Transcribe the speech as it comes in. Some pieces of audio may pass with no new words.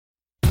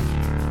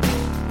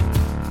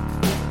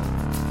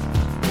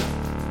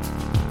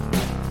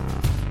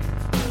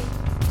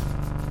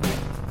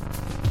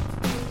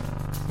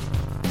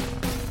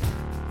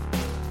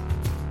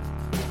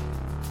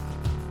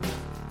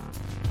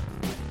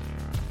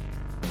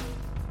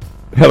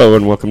Hello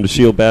and welcome to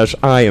Shield Bash.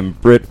 I am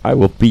Britt. I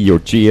will be your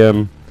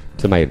GM.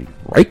 To my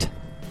right,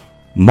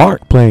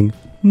 Mark playing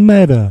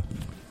Meta.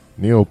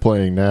 Neil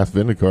playing Nath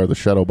Vindikar, the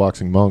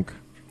shadowboxing monk.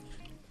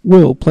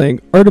 Will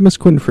playing Artemis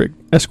Quinfrig,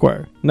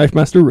 Esquire, Knife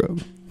Master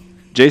Rogue.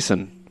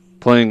 Jason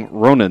playing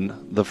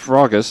Ronan, the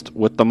Froggist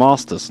with the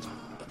Mostest.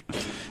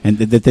 And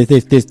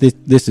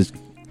this is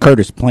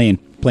Curtis playing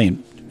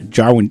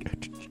Jarwin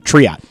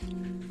Triot.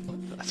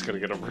 That's gonna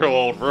get him real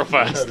old real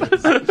fast.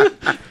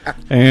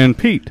 And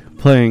Pete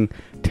playing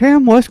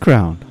Tam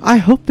Westcrown. I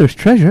hope there's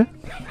treasure.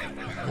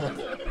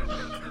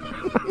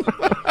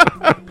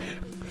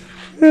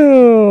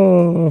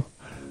 oh,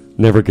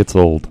 never gets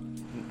old.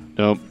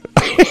 Nope.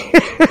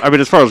 I mean,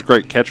 as far as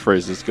great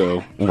catchphrases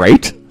go,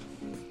 Right?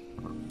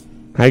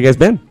 How you guys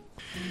been?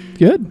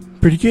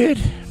 Good. Pretty good.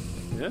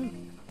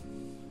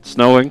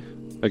 snowing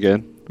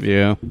again.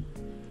 Yeah.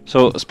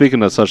 So,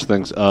 speaking of such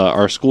things,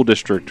 our school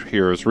district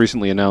here has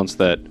recently announced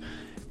that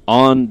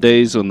on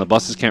days when the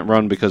buses can't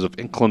run because of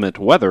inclement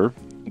weather,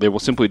 they will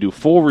simply do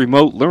full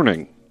remote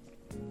learning.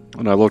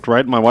 And I looked right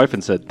at my wife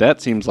and said,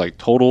 that seems like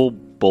total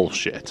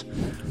bullshit.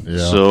 Yeah.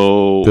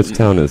 So, This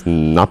town is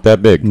not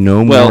that big.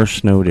 No Well- more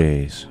snow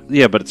days.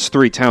 yeah, but it's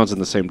 3 towns in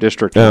the same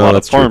district and Oh, a lot of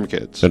that's true. farm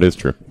kids. That is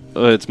true.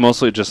 It's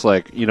mostly just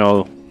like,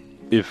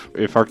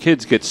 if our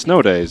kids get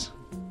snow days,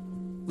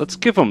 let's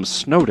give them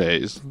snow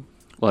days.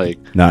 Like,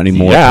 Not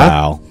anymore, Yeah.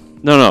 pal.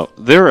 no,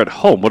 they're at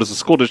home. What is the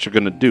school district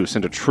going to do?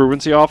 Send a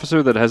truancy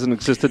officer that hasn't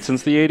existed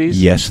since the 80s?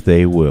 Yes,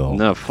 they will.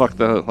 No, fuck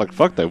that. Like,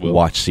 fuck they will.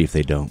 Watch, see if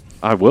they don't.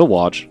 I will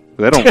watch.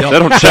 They don't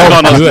check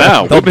on us do it.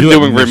 now. They'll We've been do it,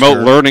 doing remote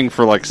mister. learning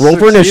for like Roll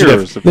 6 for initiative.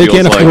 years. It They feels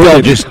can't like. afford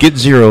Well, just get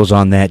zeros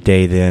on that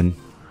day then.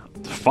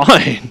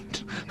 Fine.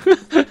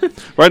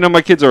 Right now,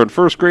 my kids are in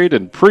first grade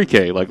and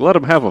pre-K. Like, let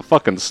them have a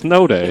fucking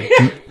snow day.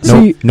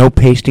 See, No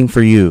pasting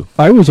for you.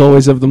 I was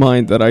always of the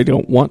mind that I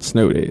don't want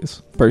snow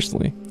days,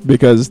 personally,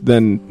 because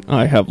then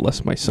I have less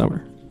of my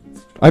summer.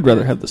 I'd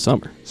rather have the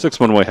summer. 6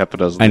 one way, half a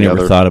dozen I the never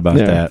other. thought about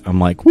Yeah. that. I'm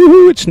like,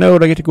 woohoo, it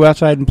snowed. I get to go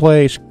outside and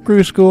play.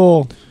 Screw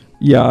school.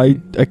 Yeah,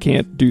 I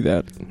can't do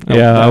that.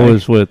 Yeah, I die.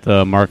 was with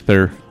Mark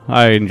there.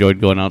 I enjoyed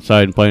going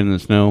outside and playing in the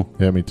snow.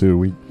 Yeah, me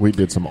too. We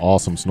did some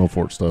awesome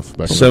snowfort stuff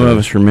back Some in the of day.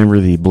 us remember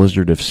the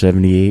blizzard of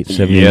 78,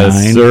 79.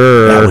 Yes,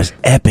 sir. That was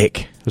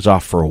epic. It was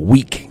off for a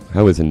week.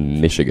 I was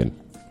in Michigan.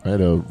 I had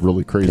a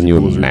really crazy Can you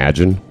blizzard.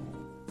 imagine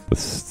the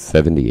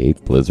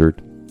 78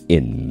 blizzard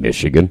in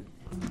Michigan?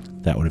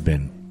 That would have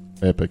been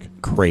Epic.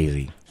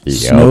 crazy. Yep.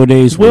 Snow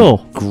days Will,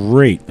 were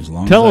great as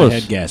long tell as I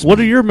us, had gas. what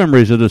are your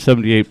memories of the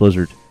 78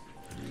 Blizzard?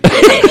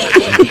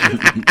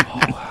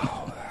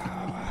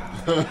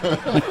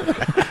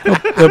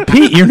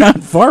 Pete, you're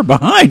not far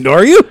behind,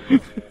 are you?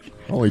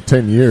 Only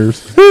 10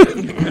 years.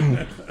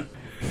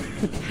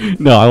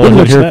 No, I wasn't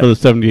What's here that? for the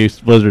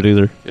 78 Blizzard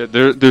either. Yeah,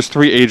 there's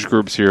 3 age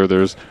groups here.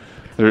 There's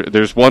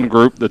one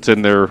group that's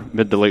in their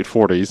mid to late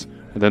 40s,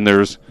 and then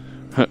there's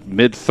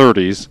mid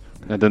 30s,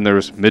 and then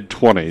there's mid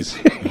 20s.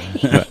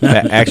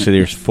 Actually,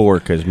 there's 4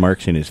 because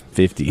Mark's in his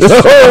 50s.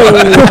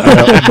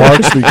 Yeah,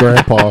 Mark's the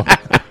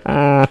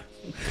grandpa.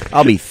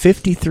 I'll be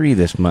 53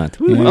 this month.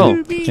 Oh,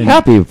 Happy fucking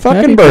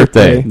Happy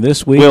birthday. birthday.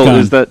 This week, Will,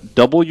 is that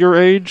double your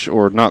age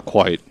or not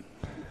quite?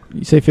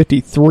 You say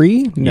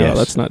 53? No, Yes.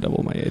 that's not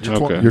double my age.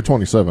 Okay. You're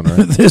 27,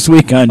 right? this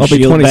week on I'll be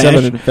Shield 27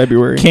 Bash, in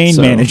February. cane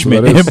so-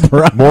 management, So that is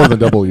improv. more than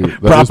double you. That is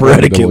Proper more than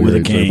etiquette double with your a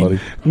age there, cane. buddy.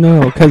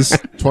 No, because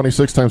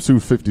 26 times 2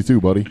 is 52,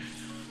 buddy.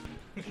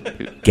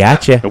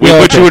 Gotcha. And we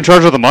put you in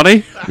charge of the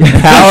money?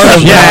 Power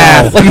of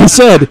math. like I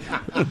said,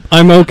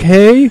 I'm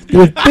okay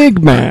with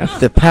big math.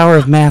 The power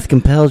of math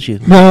compels you.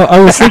 No, I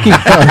was thinking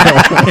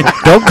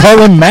Don't call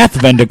him Math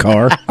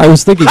Vendikar. I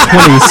was thinking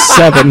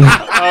 27.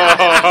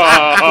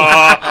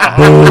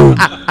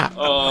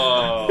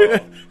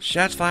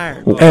 Shots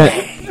fired.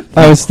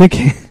 I was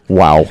thinking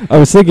Wow.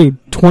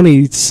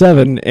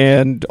 27,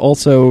 and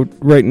also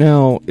right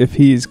now, if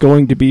he's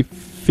going to be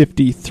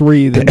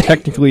 53, then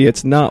technically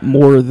it's not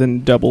more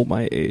than double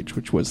my age,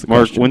 which was the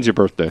Mark, question. when's your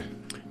birthday?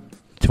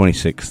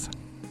 26th.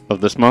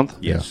 Of this month?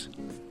 Yes.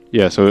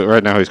 Yeah, so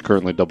right now he's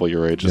currently double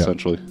your age, Yeah.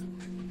 essentially.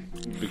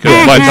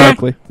 Because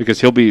Exactly. because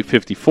he'll be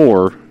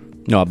 54.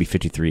 No, I'll be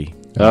 53.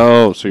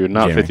 Oh, so you're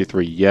not Jeremy.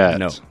 53 yet.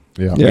 No.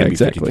 Yeah. Yeah, Gonna be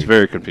exactly. It's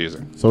very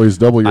confusing. So he's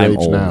double your I'm age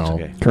old. now.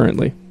 Okay.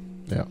 Currently.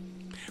 Yeah.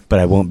 But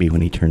I won't be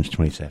when he turns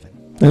 27.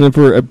 And then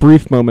for a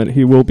brief moment,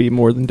 he will be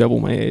more than double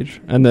my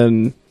age. And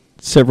then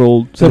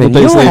several Then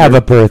days you'll later. have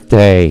a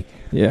birthday.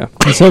 Yeah.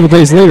 And several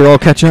days later, I'll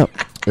catch up.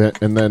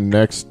 And then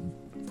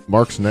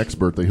Mark's next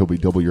birthday, he'll be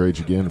double your age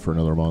again for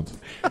another month.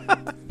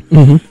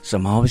 So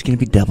I'm always going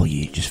to be double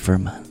you just for a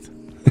month.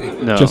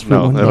 No, Just for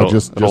no, one- it'll, No,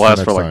 just it'll for last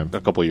next for like time.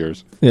 a couple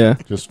years. Yeah.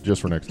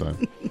 Just for next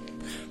time.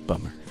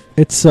 Bummer.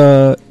 It's,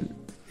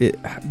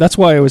 that's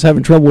why I was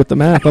having trouble with the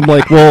math. I'm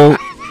like, well,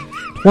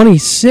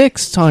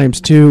 26 times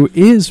 2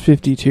 is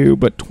 52,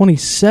 but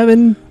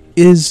 27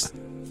 is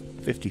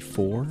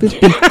 54?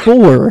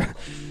 54.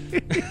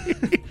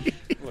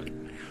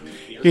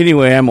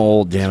 Anyway, I'm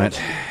old, damn it.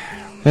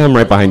 I'm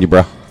right behind you,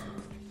 bro.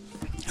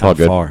 It's all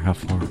good. How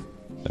far?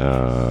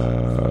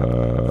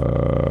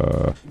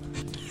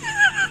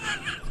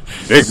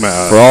 Big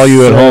man. For all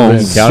you at home,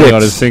 6. counting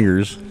on his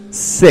fingers.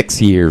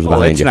 6 years Well,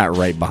 behind that's you. not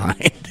right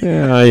behind.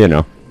 Yeah, you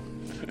know.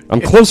 I'm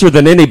closer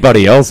than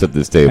anybody else at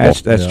this table.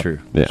 That's Yeah. true.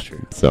 yeah. That's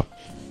true. So,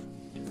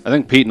 I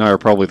think Pete and I are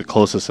probably the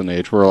closest in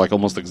age. We're like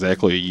almost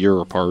exactly a year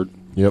apart.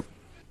 Yep.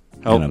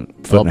 Oh, And a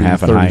I'll foot and be a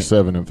half in height.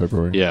 37 in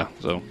February. yeah.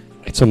 So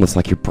it's almost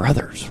like your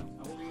brothers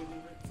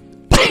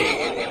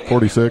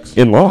 46.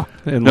 in law.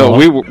 no,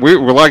 we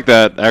were like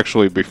that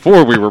actually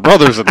before we were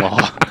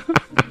brothers-in-law.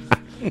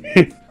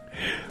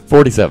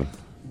 47.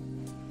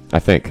 I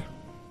think.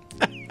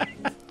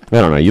 I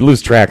don't know. You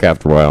lose track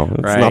after a while.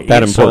 It's not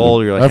that You get so important.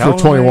 old, you're like, how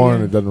After old am I 21,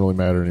 again? it doesn't really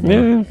matter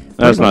anymore. Yeah.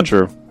 That's not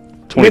true.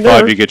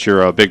 25, you get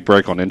your big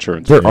break on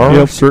insurance. There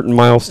are certain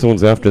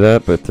milestones after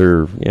that, but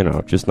they're,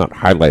 just not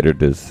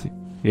highlighted as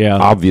Yeah.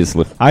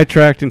 obviously. I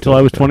tracked until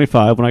I was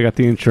 25 when I got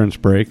the insurance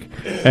break.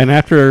 And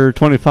after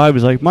 25,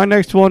 it's like, my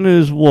next one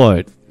is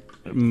what?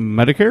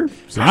 Medicare?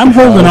 I'm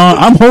holding on.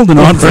 I'm holding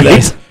on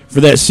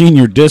for that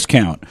senior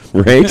discount.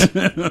 Right?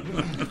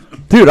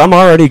 Dude, I'm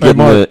already getting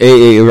Mark. the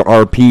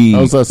AARP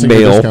How's that senior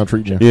mail. discount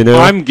treating you? You know?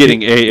 I'm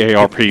getting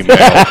AARP mail.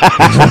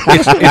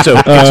 It's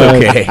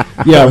okay.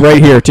 Yeah,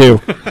 right here too.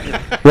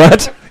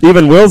 What?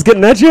 Even Will's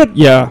getting that shit?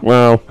 Yeah,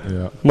 Wow.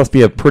 Yeah. Must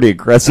be a pretty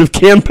aggressive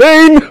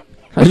campaign.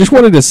 I just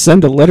wanted to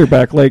send a letter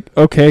back. Like,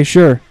 okay,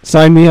 sure,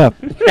 sign me up.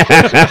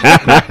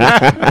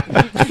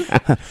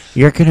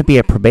 You're going to be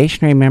a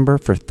probationary member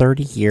for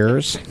 30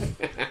 years.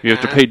 You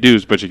have to pay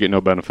dues, but you get no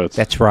benefits.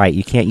 That's right.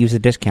 You can't use a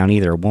discount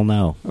either. We'll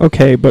know.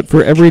 Okay, but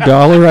for every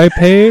dollar I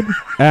paid,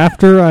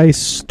 after I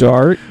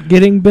start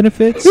getting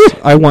benefits,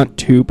 I want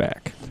 2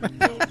 back.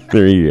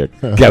 There you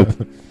go.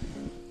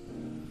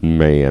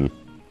 Man.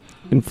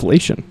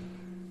 Inflation.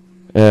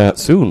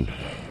 Soon.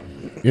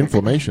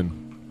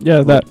 Inflammation.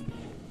 Yeah,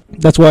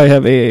 that's why I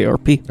have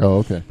AARP. Oh,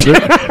 okay.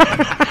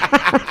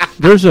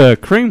 There's a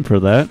cream for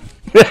that.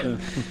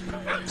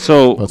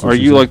 So, That's what are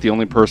she you said. like the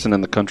only person in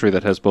the country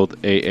that has both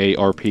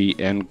AARP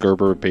and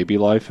Gerber Baby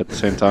Life at the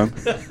same time?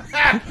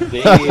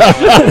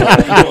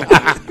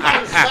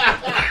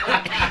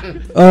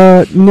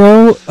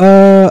 No,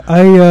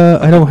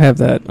 I don't have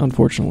that,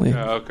 unfortunately.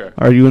 Okay.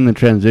 Are you in the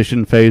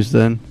transition phase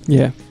then?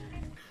 Yeah.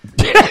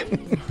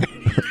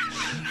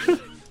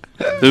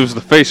 It was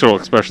the facial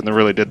expression that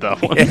really did that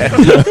one.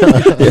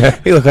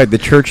 You look like the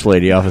church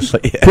lady off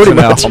of Pretty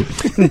much.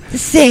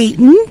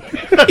 Satan?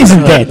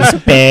 Isn't that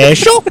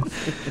special?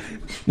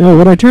 No,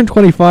 when I turned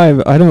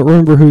 25, I don't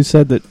remember who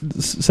said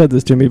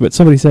this to me, but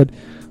somebody said,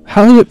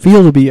 "How does it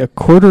feel to be a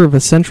quarter of a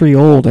century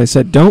old?" I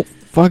said, "Don't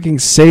fucking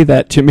say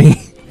that to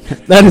me."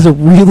 That is a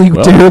really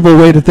terrible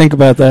way to think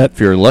about that. If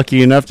you're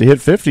lucky enough to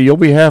hit 50, you'll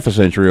be half a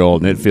century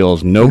old, and it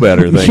feels no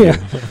better. Thank you. Yeah,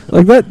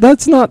 like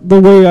that's not the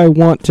way I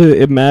want to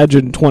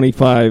imagine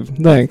 25.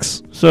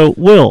 Thanks. So,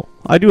 Will,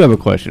 I do have a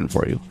question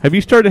for you. Have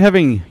you started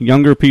having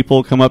younger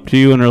people come up to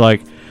you and are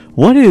like,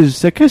 what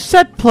is a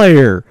cassette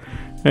player?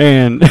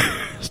 And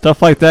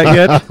stuff like that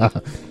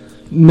yet?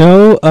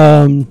 No,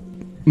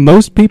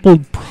 most people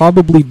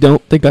probably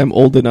don't think I'm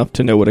old enough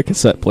to know what a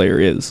cassette player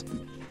is.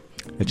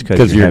 It's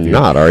Because you're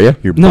not, are you?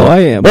 You're No, I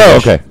am. Oh,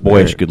 okay.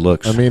 boyish good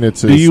looks. I mean,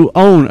 it's Do you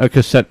own a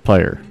cassette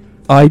player?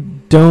 I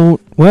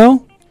don't.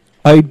 Well,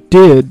 I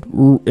did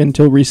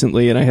until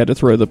recently, and I had to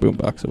throw the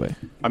boombox away.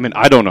 I mean,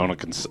 I don't own a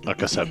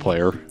cassette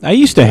player. I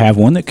used to have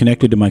one that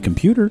connected to my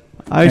computer,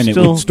 and it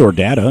still would store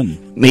data.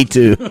 And Me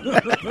too.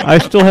 I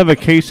still have a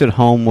case at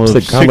home with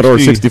Said Commodore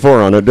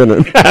 64 on it,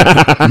 didn't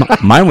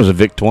it? Mine was a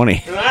VIC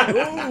 20.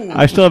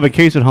 I still have a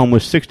case at home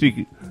with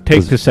 60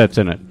 tape cassettes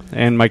in it.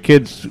 And my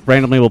kids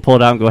randomly will pull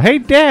it out and go, "Hey,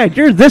 Dad,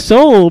 you're this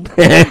old."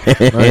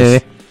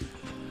 nice.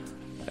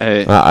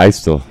 Hey, I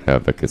still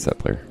have a cassette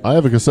player. I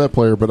have a cassette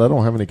player, but I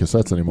don't have any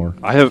cassettes anymore.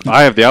 I have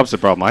the opposite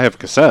problem. I have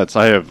cassettes.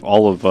 I have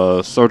all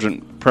of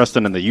Sergeant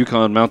Preston and the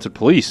Yukon Mounted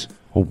Police.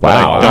 Oh, But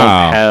I wow.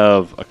 don't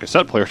have a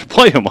cassette player to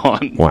play them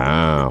on.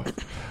 Wow.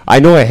 I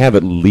know I have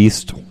at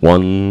least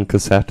one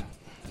cassette.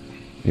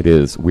 It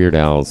is Weird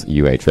Al's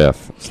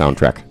UHF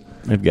soundtrack.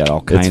 They've got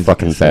all kinds It's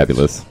fucking of cassettes.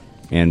 fabulous.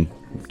 And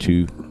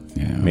 2,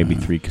 Yeah. maybe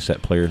 3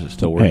 cassette players that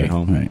still work hey, at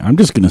home. hey, I'm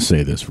just gonna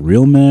say this: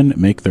 real men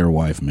make their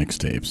wife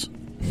mixtapes.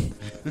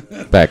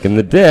 Back in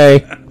the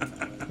day.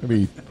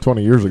 Maybe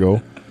 20 years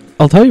ago.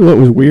 I'll tell you what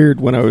was weird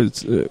when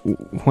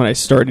I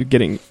started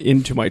getting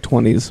into my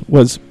 20s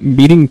was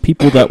meeting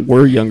people that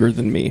were younger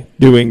than me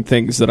doing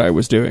things that I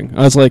was doing.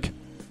 I was like,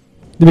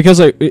 because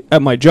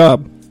at my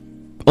job,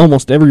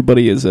 almost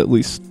everybody is at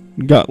least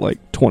got like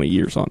 20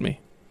 years on me,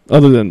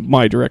 other than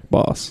my direct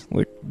boss.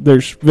 Like,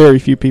 there's very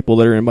few people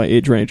that are in my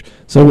age range.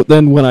 So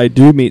then when I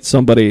do meet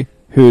somebody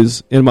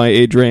who's in my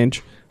age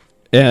range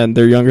and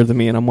they're younger than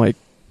me, and I'm like,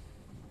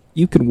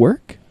 you can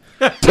work?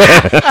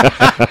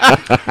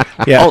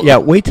 Yeah.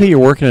 Wait till you're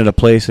working at a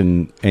place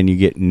and you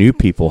get new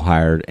people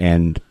hired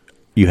and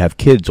you have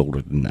kids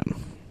older than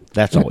them.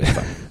 That's always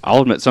fun.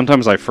 I'll admit,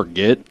 sometimes I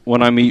forget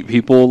when I meet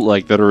people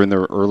like that are in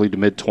their early to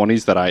mid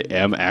 20s that I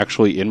am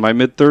actually in my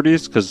mid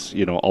 30s because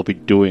I'll be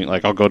doing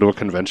I'll go to a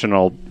convention,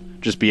 I'll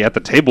just be at the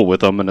table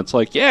with them, and it's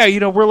like, yeah,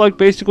 we're like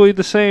basically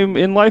the same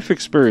in life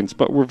experience,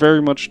 but we're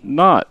very much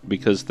not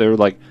because they're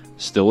like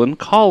still in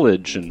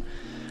college and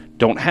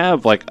don't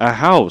have like a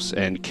house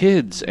and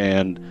kids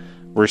and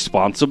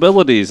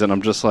responsibilities, and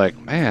I'm just like,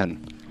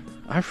 man,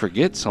 I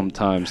forget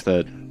sometimes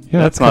that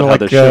that's not how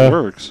this shit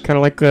works. Kind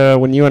of like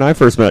when you and I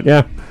first met.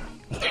 Yeah.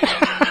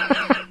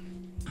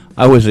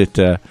 I was at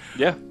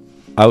Yeah.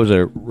 I was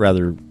a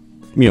rather,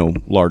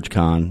 large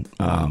con.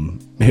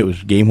 It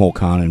was Gamehole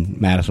Con in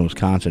Madison,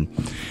 Wisconsin,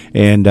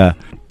 and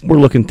we're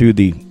looking through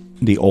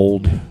the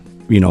old,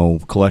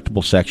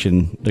 collectible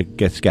section.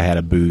 This guy had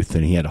a booth,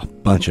 and he had a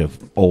bunch of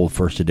old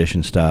first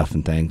edition stuff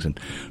and things. And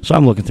so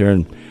I'm looking through,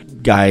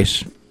 and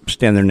guys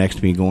standing there next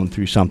to me going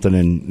through something,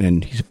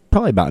 and he's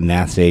probably about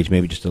Nath's age,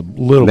 maybe just a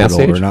little bit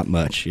older, not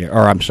much. Yeah,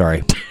 or I'm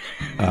sorry,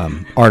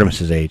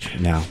 Artemis's age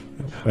now.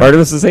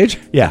 Artemis's age?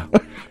 Yeah.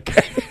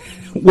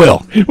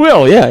 Will,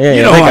 yeah.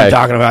 You know who I'm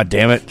talking about,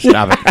 damn it.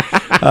 Stop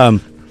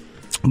it.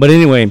 But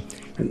anyway,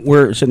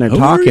 we're sitting there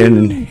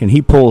talking, and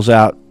he pulls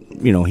out,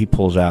 some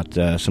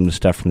of the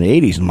stuff from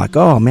the 80s. I'm like,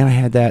 oh, man, I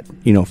had that,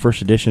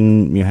 first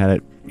edition. You had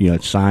it,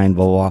 it's signed,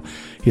 blah, blah, blah.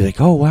 He's like,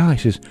 oh, wow. He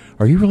says,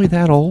 are you really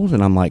that old?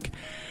 And I'm like,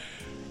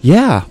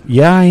 yeah,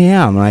 I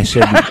am. And I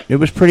said, it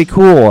was pretty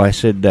cool. I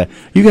said,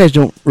 you guys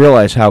don't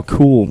realize how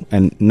cool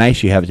and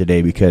nice you have it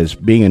today because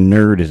being a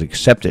nerd is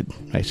accepted.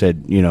 I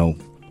said,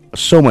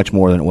 so much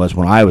more than it was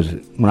when I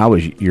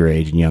was your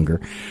age and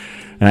younger.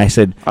 And I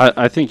said,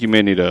 I think you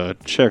may need to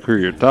check who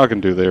you're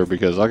talking to there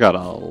because I got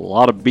a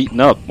lot of beating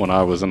up when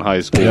I was in high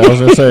school. Yeah, I was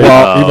going to say,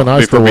 even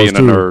high school was being a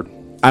nerd.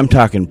 I'm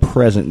talking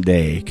present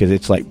day because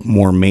it's like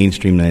more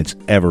mainstream than it's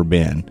ever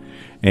been.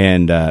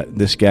 And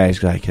this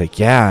guy's like,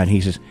 yeah, and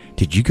he says,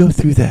 did you go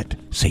through that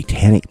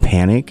satanic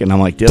panic? And I'm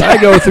like, did I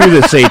go through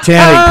the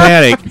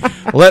satanic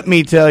panic? Let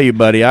me tell you,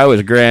 buddy, I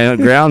was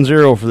ground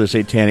zero for the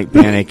satanic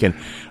panic. And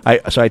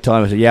so I tell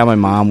him, I said, yeah, my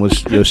mom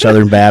was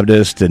Southern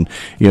Baptist, and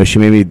she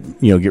made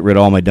me get rid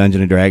of all my Dungeons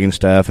and Dragons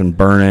stuff and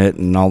burn it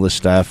and all this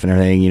stuff and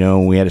everything.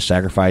 And we had to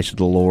sacrifice to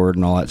the Lord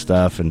and all that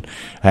stuff, and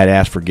I had to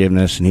ask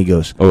forgiveness. And he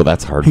goes, oh,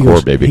 that's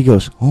hardcore, baby. He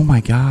goes, oh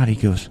my God. He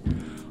goes,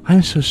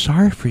 I'm so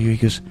sorry for you. He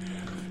goes,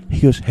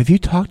 have you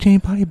talked to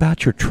anybody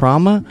about your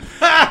trauma?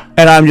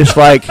 And I was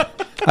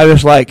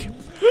like,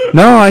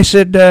 no. I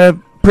said,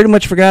 pretty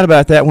much forgot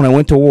about that when I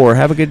went to war.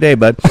 Have a good day,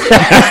 bud.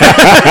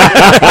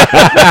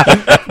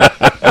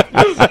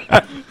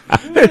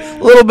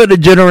 A little bit of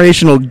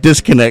generational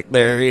disconnect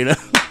there,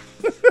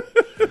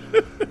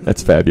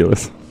 That's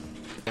fabulous.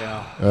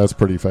 That's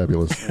pretty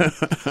fabulous.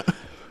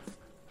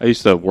 I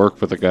used to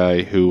work with a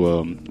guy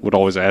who would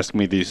always ask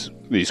me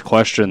these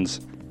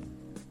questions,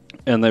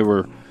 and they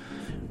were,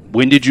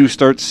 when did you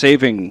start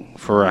saving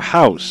for a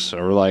house?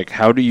 Or like,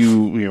 how do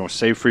you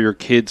save for your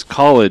kids'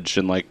 college?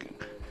 And like,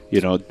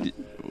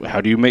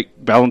 how do you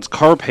balance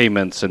car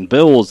payments and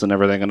bills and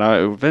everything? And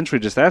I eventually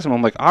just asked him,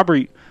 I'm like,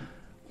 Aubrey,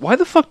 why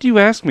the fuck do you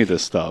ask me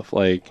this stuff?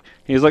 Like,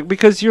 he's like,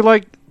 because you're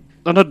like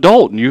an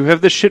adult and you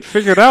have this shit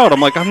figured out. I'm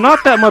like, I'm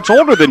not that much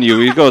older than you.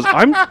 He goes,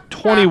 I'm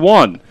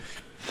 21.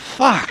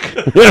 Fuck.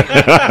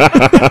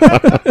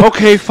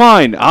 Okay,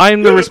 fine.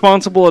 I'm the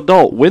responsible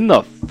adult. When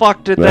the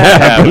fuck did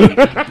that happen?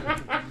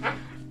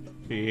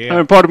 Yeah. I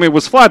mean, part of me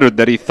was flattered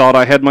that he thought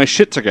I had my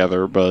shit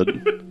together, but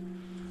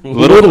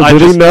Little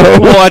did he know.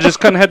 Well, I just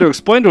kind of had to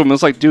explain to him.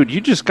 It's like, dude, you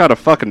just gotta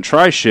fucking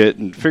try shit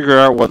and figure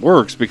out what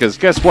works. Because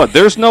guess what?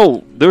 There's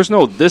no.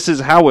 This is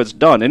how it's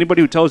done.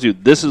 Anybody who tells you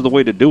this is the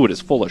way to do it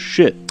is full of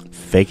shit.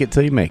 Fake it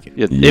till you make it.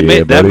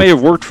 That may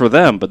have worked for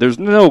them, but there's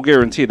no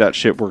guarantee that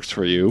shit works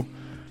for you.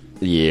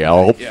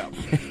 Yeah.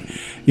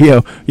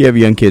 You have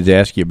young kids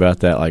ask you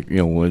about that, like,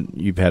 when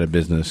you've had a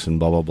business and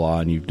blah, blah, blah,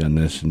 and you've done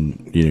this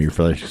and, you're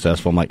fairly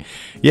successful. I'm like,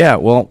 yeah,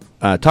 well,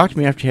 talk to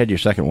me after you had your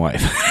second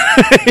wife.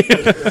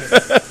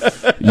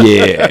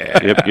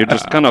 Yeah. Yep, you're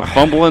just kind of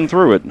fumbling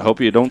through it and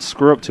hope you don't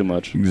screw up too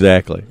much.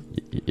 Exactly.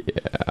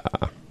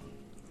 Yeah.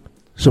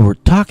 So we're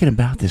talking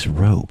about this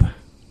rope.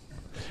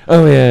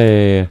 Oh,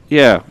 yeah.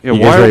 Yeah. You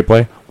guys ready to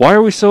play? Why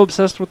are we so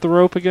obsessed with the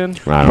rope again?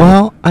 I don't know.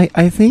 Well,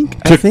 I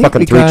think Took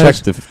fucking 3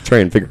 checks to try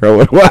and figure out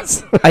what it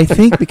was. I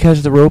think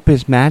because the rope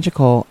is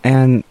magical,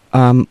 and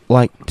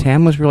like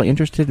Tam was really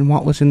interested in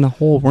what was in the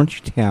hole, weren't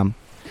you, Tam?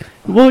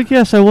 Well,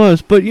 yes, I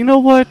was. But you know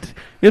what?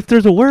 If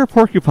there's a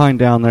were-porcupine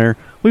down there,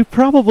 we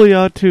probably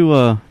ought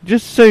to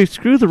just say,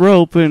 screw the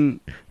rope, and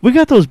we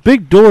got those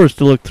big doors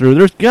to look through.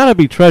 There's got to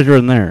be treasure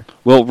in there.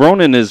 Well,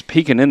 Ronan is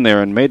peeking in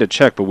there and made a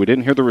check, but we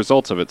didn't hear the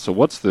results of it. So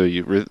what's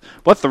the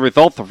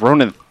result of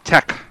Ronan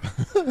check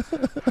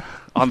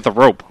on the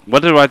rope?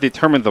 What did I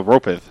determine the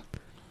rope is?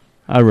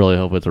 I really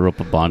hope it's a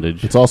rope of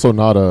bondage. It's also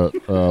not a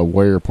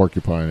were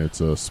porcupine. It's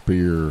a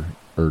spear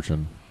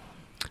urchin.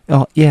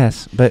 Oh,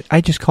 yes, but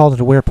I just called it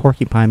a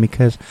were-porcupine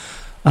because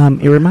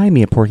it reminded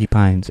me of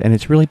porcupines, and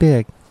it's really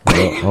big.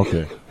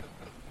 Okay.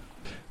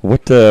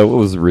 What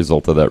was the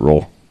result of that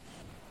roll?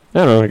 I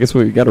don't know. I guess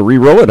we got to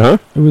re-roll it, huh?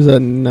 It was a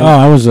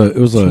it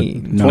was a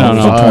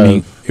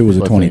 20. It was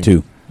a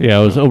 22. Yeah,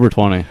 it was over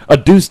 20. A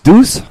deuce?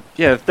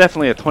 Yeah, it's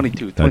definitely a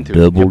 22. A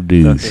double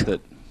deuce.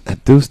 That's it. A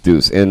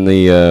deuce. In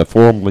the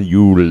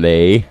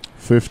formula.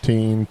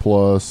 15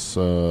 plus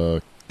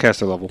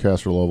Caster level.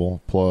 caster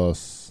level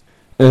plus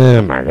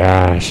Oh my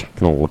gosh. I'm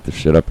going to look this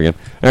shit up again.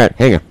 All right,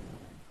 hang on.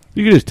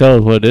 You can just tell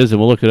us what it is, and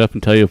we'll look it up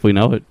and tell you if we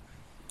know it.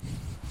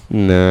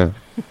 Nah.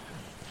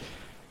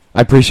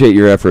 I appreciate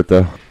your effort,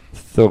 though.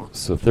 So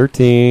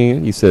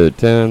 13, you said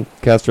 10,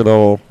 caster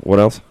level. What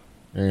else?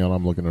 Hang on,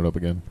 I'm looking it up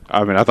again.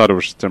 I mean, I thought it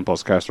was 10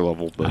 plus caster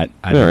level, but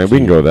All right, we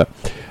can go with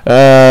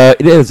that.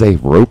 It is a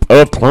rope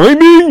of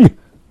climbing.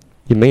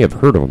 You may have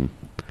heard of them.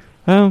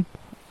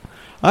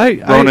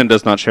 Ronan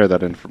does not share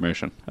that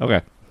information.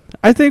 Okay.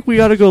 I think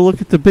we ought to go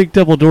look at the big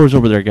double doors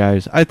over there,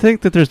 guys. I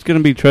think that there's going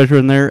to be treasure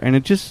in there, and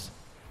it just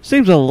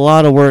seems a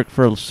lot of work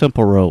for a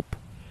simple rope.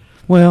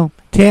 Well,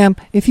 Tam,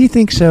 if you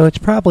think so, it's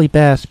probably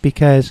best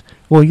because,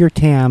 well, you're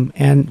Tam,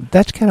 and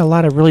that's got a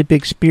lot of really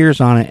big spears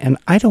on it, and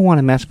I don't want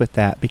to mess with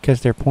that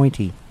because they're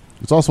pointy.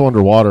 It's also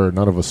underwater.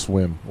 None of us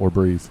swim or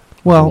breathe.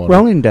 Well,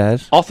 Ronan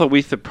does. Also,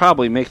 we should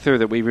probably make sure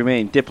that we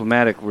remain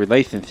diplomatic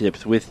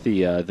relationships with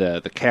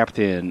the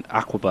Captain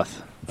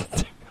Aquabus.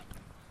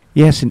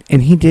 Yes,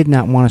 and he did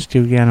not want us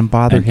to get and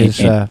bother his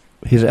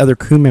other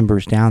crew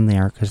members down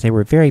there because they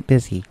were very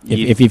busy.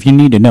 If you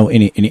need to know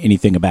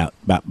anything about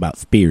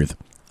spears,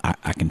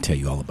 I can tell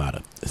you all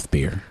about a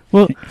spear.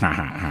 Well,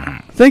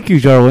 thank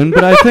you, Jarwin,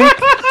 but I think...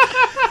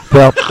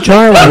 Well,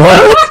 Jarwin,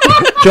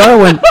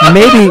 Jarwin,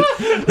 maybe...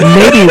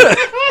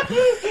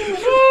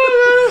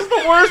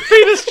 The worst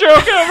penis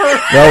joke ever.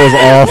 That was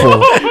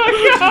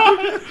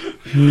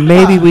awful.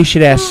 Maybe we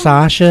should ask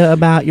Sasha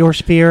about your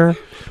spear.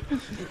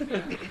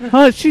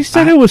 She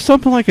said it was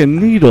something like a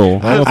needle.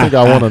 I don't think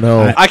I want to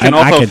know. I can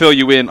also fill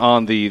you in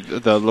on the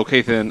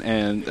location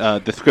and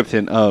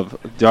description of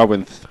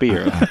Darwin's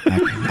spear.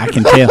 I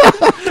can tell.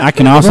 I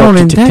can also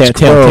Ronan, that's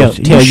tell gross.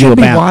 you should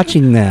be about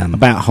watching them.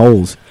 about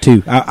holes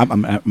too.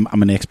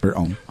 I'm an expert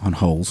on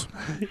holes.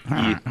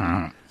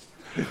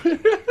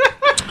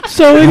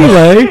 So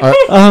anyway,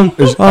 all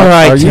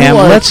right, are you Tam,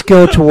 like- let's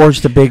go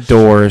towards the big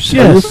doors.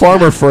 Are you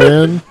Farmer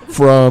Fran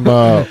from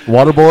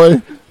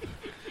Waterboy?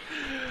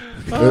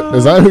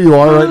 Is that who you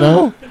are right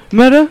now?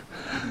 Meta,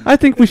 I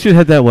think we should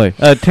head that way.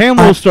 Tam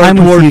will start I'm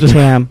towards with you, the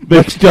Tam. big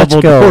Let's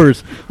double go.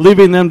 doors,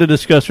 leaving them to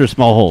discuss their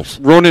small holes.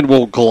 Ronan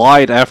will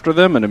glide after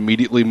them and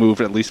immediately move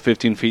at least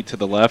 15 feet to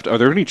the left. Are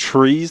there any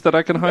trees that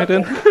I can hide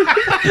in?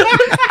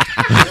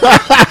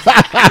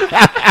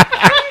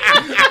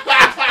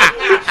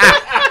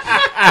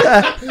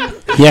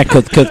 Yeah,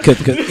 cause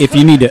if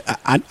you need to,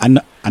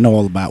 I know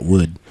all about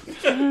wood.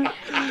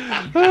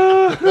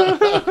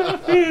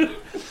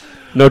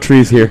 No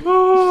trees here.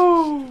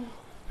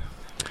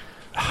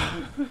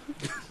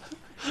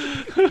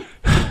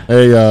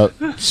 Hey,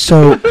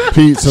 So,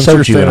 Pete, since So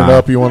you're do you and standing I.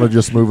 up, you want to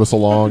just move us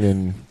along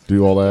and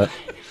do all that?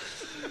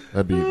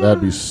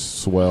 That'd be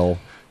swell.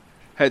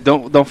 Hey,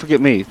 don't forget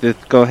me.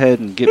 Just go ahead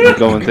and get me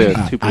going there,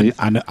 too, please.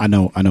 I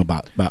know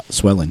about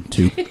swelling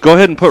too. Go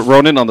ahead and put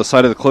Ronan on the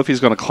side of the cliff. He's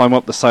going to climb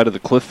up the side of the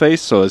cliff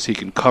face, so as he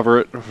can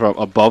cover it from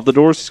above the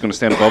doors, he's going to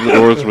stand above the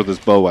doors with his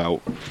bow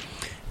out.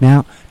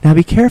 now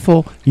be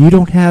careful. You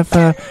don't have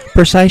a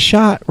precise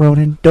shot,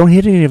 Ronan. Don't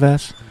hit any of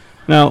us.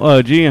 Now,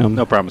 GM,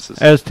 No promises.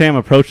 as Tam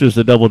approaches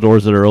the double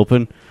doors that are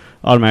open,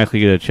 automatically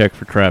get a check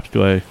for traps.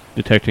 Do I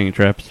detect any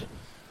traps?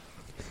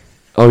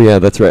 Oh, yeah,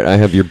 that's right. I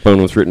have your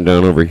bonus written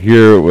down over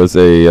here. It was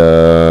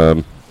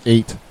a...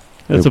 8.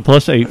 That's a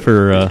 +8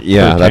 for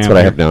yeah, for that's Tam what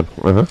I here. have down.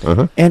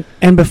 Uh-huh.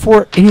 And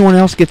before anyone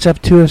else gets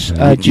up to us, You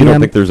GM, don't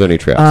think there's any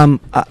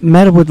traps?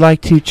 Meta would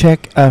like to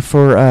check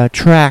for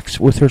tracks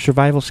with her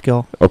survival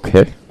skill.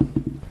 Okay.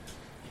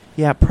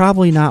 Yeah,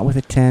 probably not with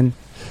a 10.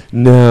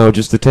 No,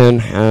 just a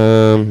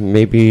 10.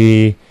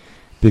 Maybe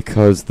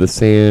because the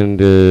sand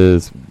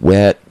is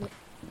wet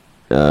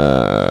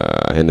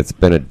and it's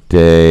been a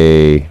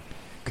day.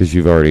 Because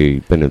you've already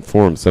been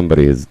informed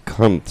somebody has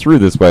come through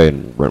this way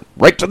and run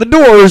right to the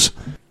doors.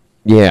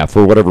 Yeah,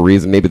 for whatever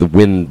reason, maybe the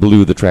wind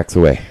blew the tracks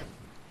away.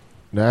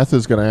 Nath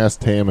is going to ask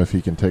Tam if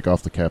he can take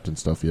off the captain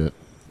stuff yet.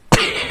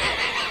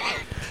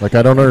 Like,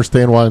 I don't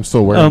understand why I'm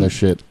still wearing this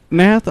shit.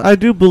 Nath, I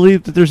do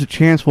believe that there's a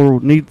chance we'll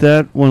need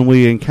that when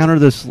we encounter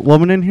this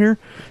woman in here,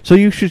 so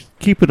you should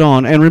keep it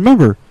on. And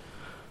remember,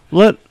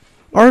 let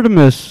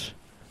Artemis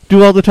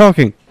do all the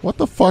talking. What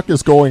the fuck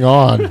is going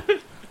on?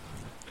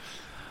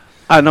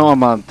 I know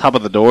I'm on top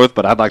of the doors,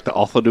 but I'd like to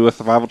also do a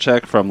survival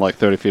check from like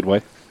 30 feet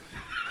away.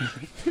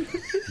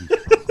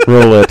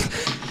 Roll it.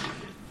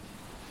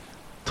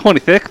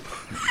 26.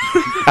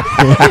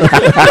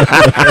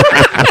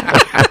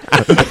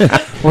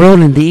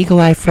 Ronan, the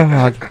eagle-eye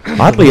frog.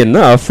 Oddly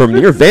enough, from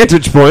your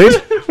vantage point,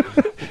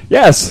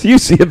 yes, you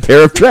see a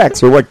pair of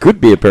tracks, or what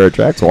could be a pair of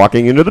tracks,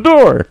 walking into the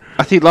door.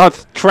 I see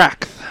lots of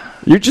tracks.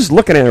 You're just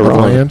looking at it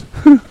wrong. Land.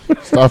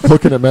 Stop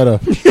looking at Meta.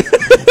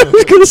 I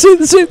was going to say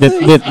the same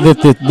thing.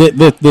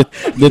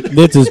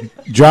 This is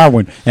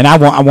Jarwin, and I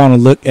want to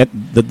look at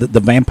the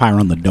vampire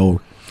on the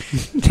door.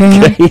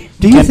 Tam,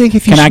 do you think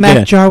if you can I get smack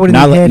a Jarwin in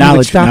the head, he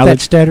would stop that knowledge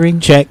stuttering?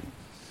 Check.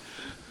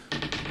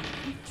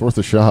 It's worth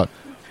a shot.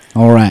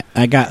 All right,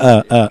 I got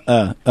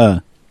Or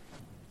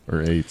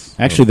 8s.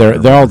 Actually,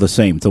 they're all the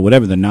same. So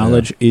whatever the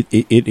knowledge it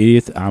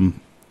is,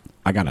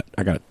 I got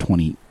a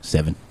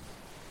 27.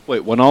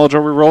 Wait, what knowledge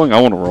are we rolling?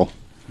 I want to roll.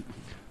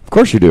 Of Of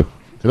course you do.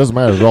 It doesn't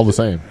matter. They're all the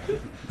same.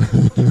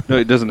 No,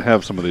 it doesn't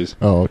have some of these.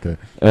 Oh, okay.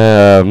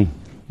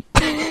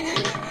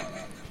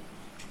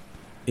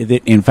 Is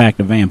it, in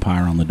fact, a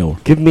vampire on the door?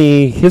 Give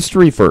me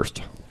history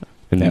first,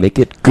 and That- make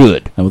it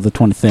good. That was a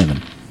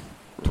 27.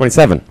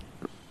 27.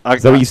 I,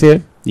 Is that what you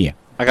said? Yeah.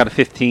 I got a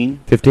 15.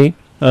 15?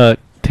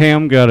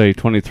 Tam got a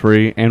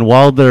 23, and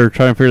while they're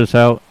trying to figure this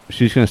out,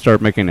 she's going to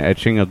start making an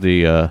etching of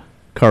the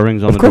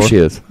carvings on Of the course door. she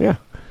is. Yeah.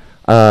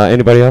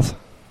 Anybody else?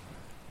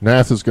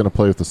 Nath is going to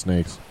play with the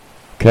snakes.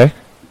 Okay.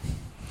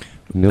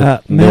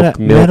 Milk, Meta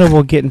milk.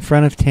 will get in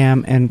front of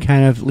Tam and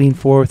kind of lean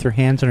forward with her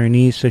hands on her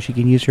knees so she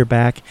can use her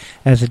back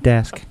as a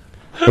desk.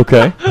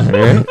 Okay. All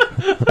right.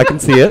 I can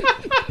see it.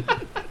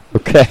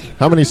 Okay.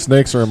 How many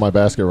snakes are in my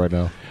basket right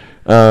now?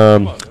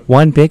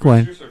 One big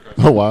one.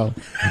 Oh, wow.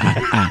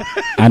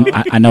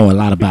 I know a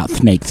lot about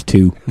snakes,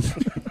 too.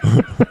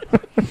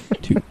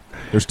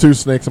 There's 2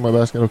 snakes in my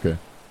basket? Okay.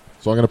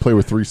 So I'm going to play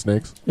with 3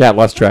 snakes? Yeah, I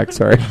lost track.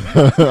 Sorry.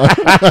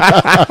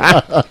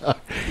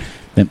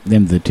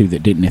 Them the 2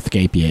 that didn't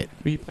escape yet.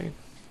 What are you playing?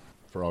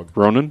 Frog.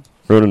 Ronan?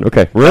 Ronan.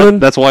 Okay. Ronan.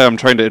 That's why I'm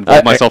trying to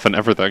involve myself in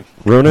everything.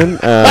 Ronan.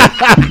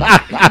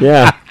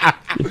 Yeah.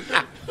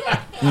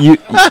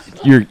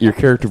 Your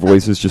character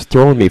voice is just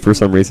throwing me for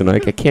some reason. I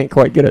can't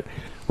quite get it.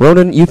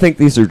 Ronan, you think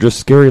these are just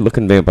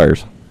scary-looking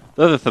vampires?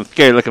 Those are some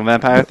scary-looking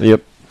vampires.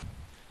 Yep.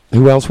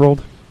 Who else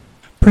rolled?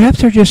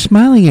 Perhaps they're just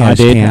smiling at I us,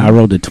 did. Tam. I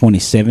rolled a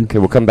 27. Okay,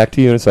 we'll come back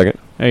to you in a second.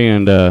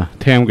 And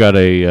Tam got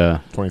a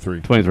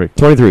 23. 23.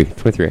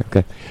 23.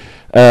 Okay.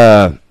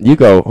 You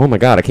go, oh my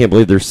god, I can't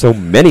believe there's so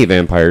many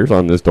vampires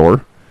on this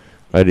door.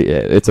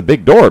 It's a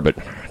big door, but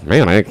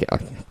man, I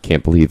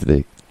can't believe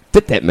they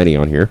fit that many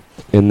on here.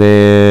 And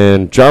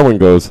then Jarwin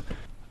goes,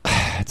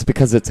 it's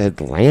because it's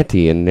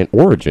Atlantean in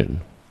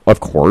origin. Of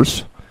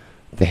course.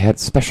 They had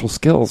special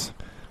skills.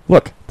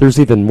 Look, there's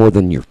even more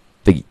than you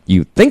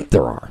think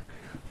there are.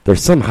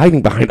 There's some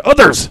hiding behind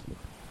others.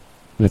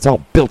 And it's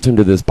all built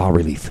into this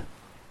bas-relief.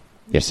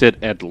 You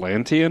said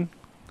Atlantean?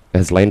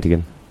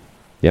 Atlantean.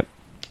 Yep.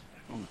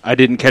 I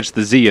didn't catch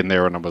the Z in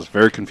there, and I was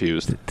very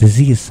confused. The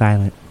Z is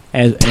silent.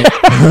 They're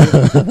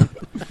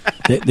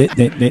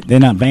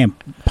not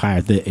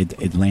vampires. They're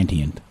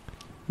Atlantean.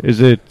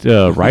 Is it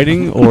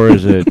writing or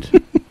is it?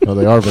 No,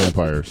 they are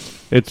vampires.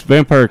 It's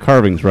vampire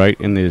carvings, right?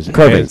 In these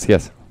Carvings,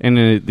 yes.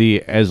 In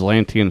the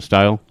Atlantean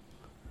style.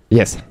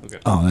 Yes.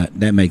 Oh,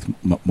 that makes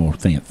more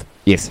sense.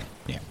 Yes.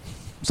 Yeah.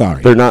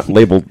 Sorry. They're not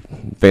labeled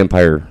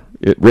vampire,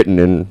 written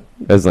in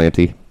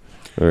Aslanti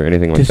or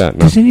anything like that.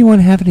 No. Does anyone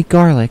have any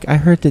garlic? I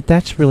heard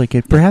that's really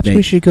good. Perhaps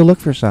we should go look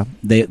for some.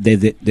 They're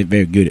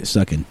very good at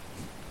sucking.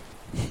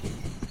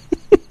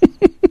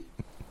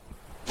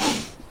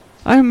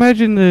 I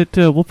imagine that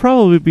we'll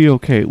probably be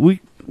okay. We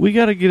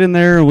got to get in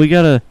there and we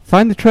got to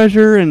find the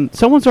treasure. And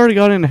someone's already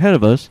got in ahead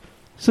of us.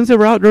 Since they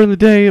were out during the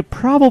day, it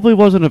probably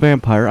wasn't a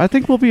vampire. I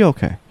think we'll be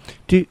okay.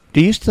 Do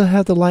you still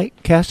have the light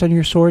cast on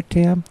your sword,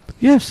 Tam?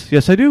 Yes,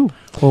 I do.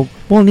 Well,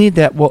 we'll need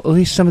that. Well, at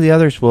least some of the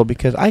others will,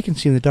 because I can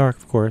see in the dark,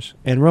 of course,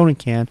 and Ronan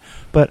can.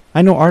 But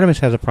I know Artemis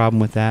has a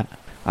problem with that.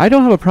 I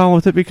don't have a problem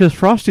with it because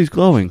Frosty's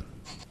glowing.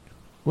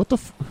 Who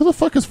the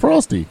fuck is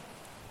Frosty?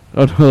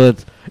 Oh no,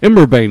 that's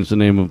Emberbane's the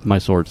name of my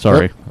sword.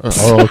 Sorry.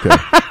 Oh, okay.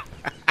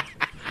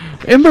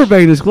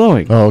 Emberbane is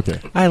glowing. Oh, okay.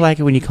 I like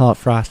it when you call it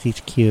Frosty.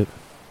 It's cute.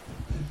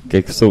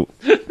 Okay, so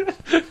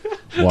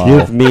Wow.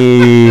 give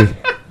me...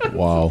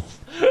 Wow.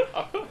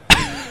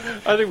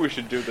 I think we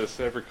should do this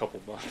every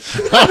couple months.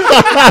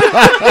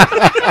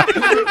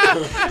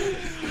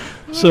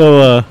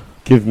 So,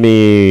 Give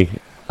me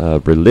a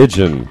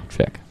religion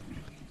check.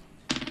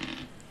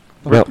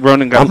 Well,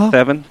 Ronan got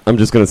 7. I'm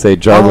just going to say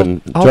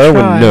Jarwin I'll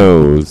try.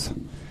 knows,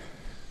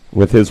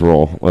 with his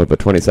roll of a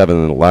 27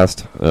 in the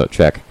last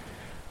check,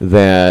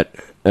 that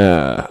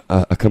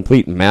a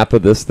complete map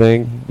of this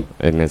thing,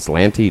 an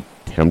Aslanti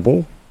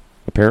temple,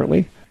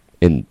 apparently,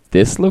 in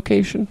this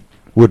location,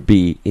 would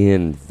be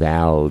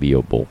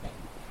invaluable.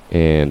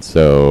 And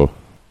so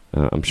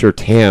I'm sure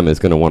Tam is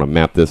going to want to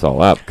map this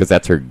all up, because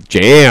that's her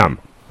jam.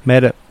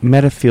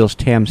 Meta feels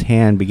Tam's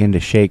hand begin to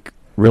shake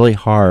really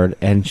hard,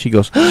 and she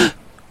goes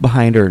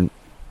behind her and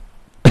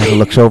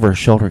looks over her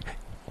shoulder.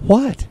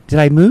 What? Did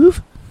I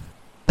move?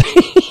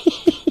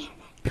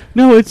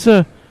 no, it's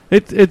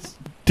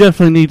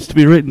definitely needs to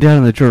be written down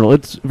in the journal.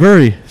 It's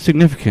very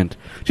significant.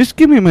 Just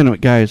give me a minute,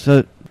 guys.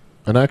 An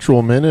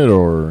actual minute,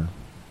 or...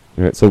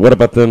 All right, so what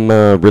about them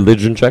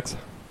religion checks?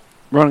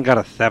 Ronan got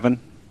a 7.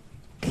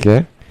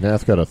 Okay.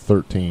 Nath got a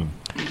 13.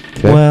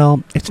 Okay.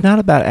 Well, it's not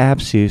about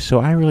Absu, so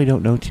I really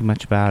don't know too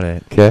much about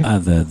it. Okay.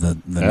 The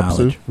Absu?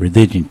 knowledge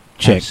religion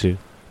check Absu.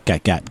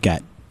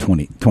 got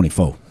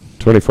 24.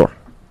 24.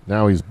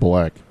 Now he's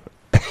black.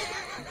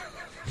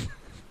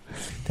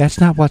 That's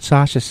not what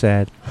Sasha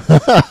said.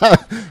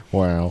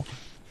 Wow.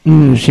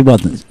 She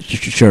wasn't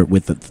sure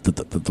with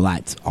the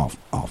lights off.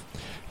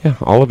 Yeah,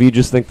 all of you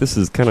just think this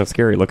is kind of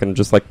scary looking,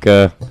 just like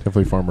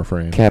Definitely Farmer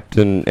Frame.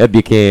 Captain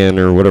Ebucan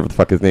or whatever the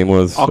fuck his name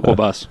was.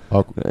 Aquabus.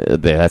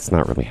 That's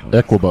not really how it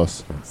was.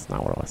 Equibus. That's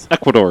not what it was.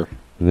 Ecuador.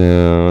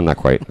 No, not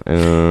quite.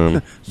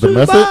 The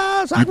method?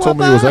 You told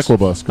me it was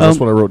Equibus, because that's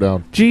what I wrote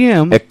down.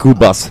 GM.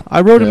 Ecubus.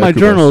 I wrote in Yeah, my Equibus.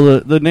 journal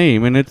the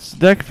name, and it's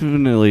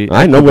definitely.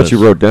 I know what Equibus.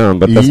 you wrote down,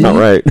 but that's not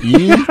right.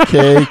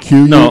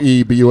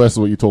 EKQUEBUS is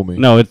what you told me.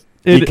 No, it's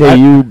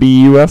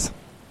EKUBUS?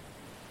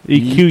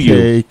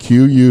 EQU.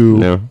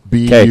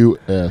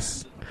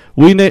 EKQUBUS.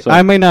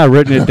 I may not have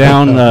written it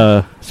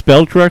down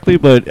spelled correctly,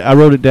 but I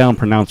wrote it down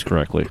pronounced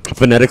correctly.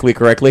 Phonetically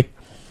correctly?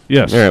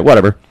 Yes. All right,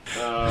 whatever.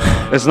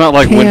 It's not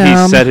like when he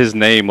Cam. said his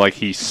name, like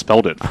he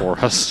spelled it for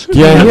us.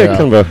 Yeah, he had Yeah.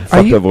 kind of a Are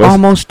fucked you up voice.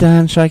 almost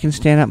done so I can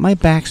stand up? My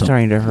back's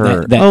starting to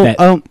hurt.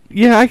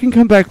 Yeah, I can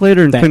come back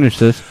later and That- finish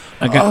this.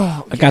 I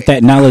got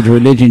that knowledge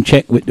religion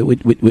check with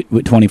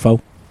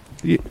 24.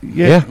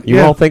 Yeah, you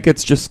all think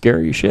it's just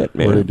scary shit,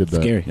 man. Already did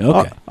that. Scary.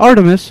 Okay.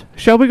 Artemis,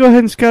 shall we go ahead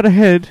and scout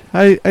ahead?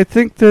 I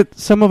think that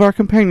some of our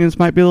companions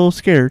might be a little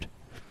scared.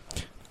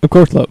 Of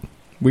course, love.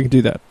 We can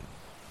do that.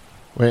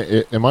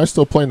 Wait, am I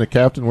still playing the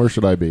captain? Where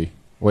should I be?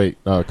 Wait,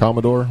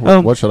 Commodore?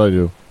 What should I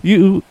do?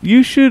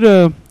 You should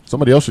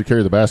Somebody else should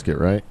carry the basket,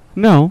 right?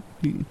 no.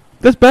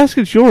 This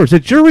basket's yours.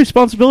 It's your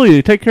responsibility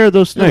to take care of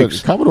those Yeah, but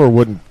snakes. Commodore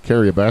wouldn't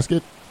carry a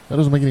basket. That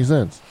doesn't make any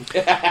sense.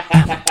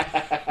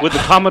 Would the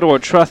Commodore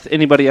trust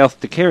anybody else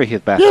to carry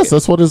his basket? Yes,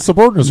 that's what his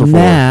subordinates are for.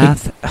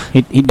 Math. He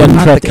I'm doesn't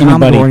not trust the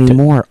anybody. Commodore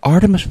anymore.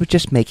 Artemis was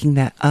just making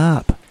that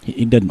up.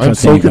 He doesn't I'm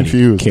trust so anybody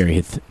confused. to carry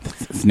his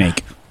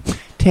snake.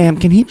 Tam,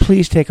 can he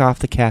please take off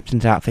the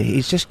captain's outfit?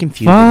 He's just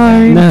confused.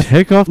 Fine. Nah,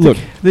 take off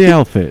the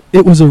outfit.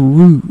 It was a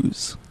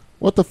ruse.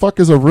 What the fuck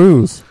is a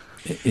ruse?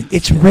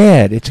 It's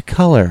red. It's a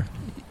color.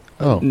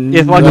 Oh.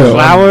 It's like No, a I'm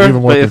flower,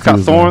 even more but it's got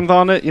confused now. thorns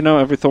on it. You know,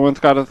 every thorn's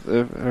got a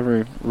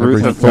every root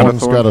Every has got a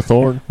thorn's thorn. got a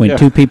thorn? When Yeah.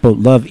 two people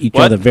love each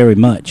What? other very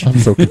much. I'm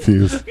so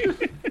confused.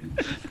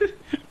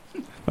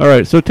 All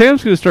right, so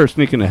Tam's going to start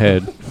sneaking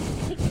ahead.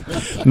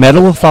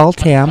 Metal will follow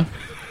Tam.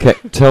 Okay,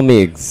 tell me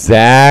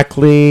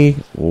exactly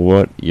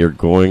what you're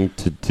going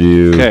to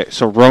do. Okay,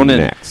 so Ronan,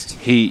 next.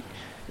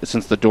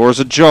 Since the door's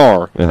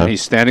ajar Uh-huh. and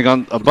he's standing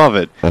on above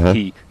it, Uh-huh.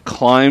 he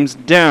climbs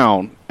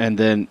down and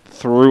then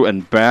through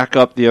and back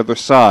up the other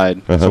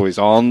side. Uh-huh. So he's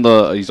on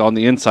the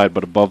inside,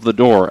 but above the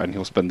door, and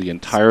he'll spend the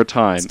entire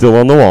time. Still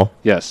on the wall.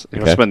 Yes,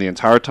 he'll Okay. spend the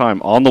entire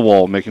time on the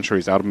wall, making sure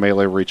he's out of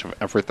melee reach of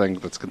everything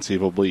that's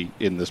conceivably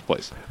in this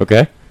place.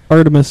 Okay.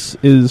 Artemis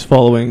is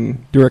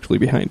following directly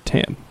behind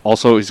Tam.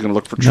 Also, he's going to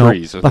look for No,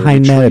 trees. Are there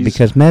behind any Meta, trees?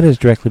 because Meta is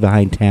directly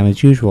behind Tam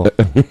as usual.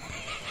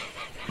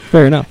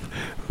 Fair enough.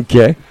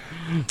 Okay.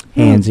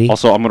 Handsy.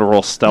 Also, I'm going to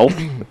roll stealth.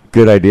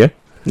 Good idea.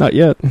 Not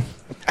yet.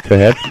 Go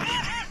ahead.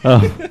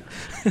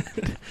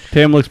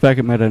 Tam looks back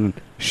at Meta and,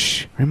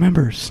 shh,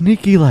 remember,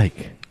 sneaky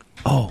like.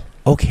 Oh,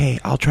 okay.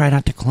 I'll try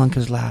not to clunk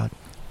as loud.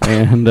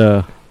 And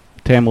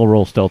Tam will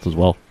roll stealth as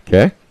well.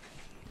 Okay.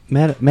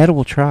 Meta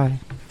will try.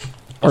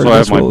 Also, I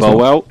have my Artemis rolls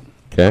bow out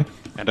Okay.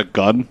 and a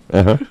gun.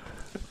 Uh-huh.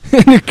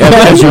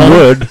 As you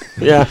would.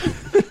 Yeah.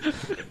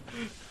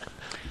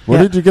 Where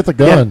Yeah. did you get the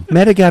gun? Yeah,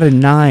 Meta got a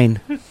 9,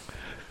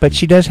 but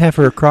she does have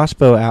her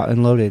crossbow out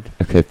and loaded.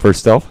 Okay, for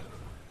stealth?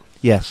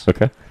 Yes.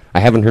 Okay. I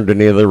haven't heard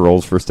any other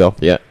rolls for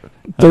stealth yet.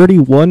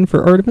 31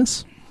 for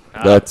Artemis.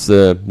 That's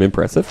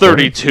impressive.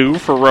 32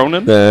 for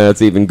Ronan.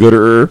 That's even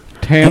gooder.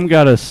 Tam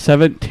got a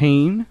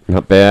 17,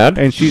 Not bad.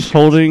 and she's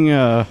holding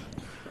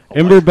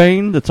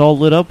Emberbane that's all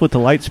lit up with the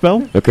light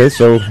spell. Okay,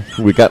 so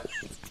we got...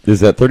 Is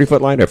that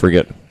 30-foot line? I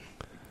forget.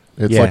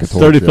 It's Yes. like a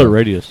torch, 30-foot yeah.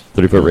 radius.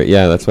 30-foot rate.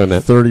 Yeah, that's what I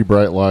meant. 30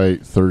 bright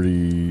light,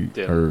 30...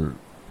 Dim. Or,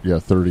 yeah,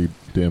 30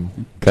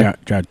 dim. Okay.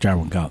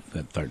 Jarwin got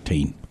that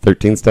 13.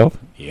 13 stealth?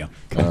 Yeah.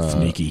 Kind of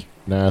sneaky.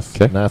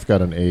 Nath, Okay. Nath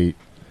got an 8.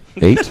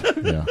 8?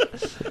 Yeah,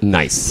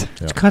 Nice.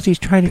 It's because he's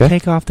trying to Okay.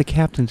 take off the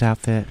captain's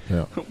outfit.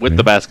 yeah. With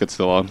the basket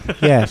still on.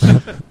 Yes.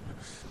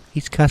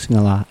 He's cussing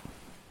a lot.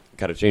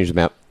 Got to change the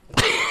map.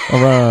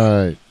 All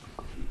right.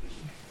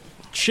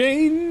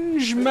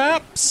 Change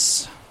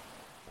maps.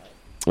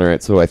 All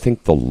right, so I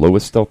think the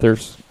lowest stealth there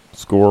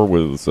score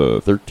was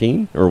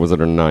 13, or was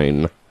it a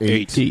 9?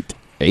 8.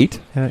 8?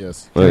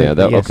 Yes. Oh, yeah,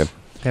 that Yes, okay.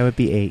 That would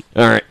be 8.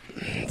 All right,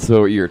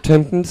 so you're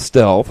attempting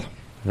stealth.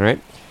 All right,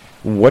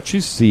 what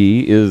you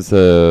see is,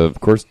 of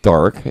course,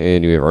 dark,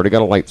 and you have already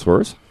got a light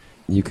source.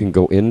 You can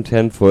go in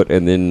 10 foot,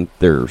 and then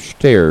there are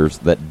stairs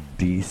that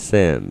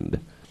descend,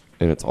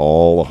 and it's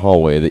all a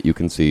hallway that you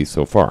can see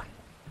so far.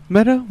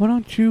 Meta, why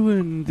don't you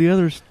and the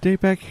others stay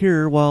back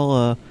here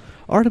while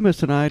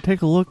Artemis and I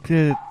take a look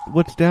at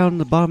what's down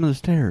the bottom of the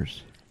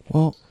stairs?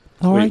 Well,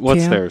 all Wait, right, what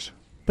Tam, stairs?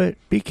 but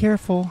be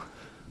careful.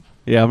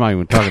 Yeah, I'm not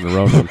even talking to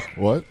Ronan.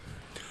 What?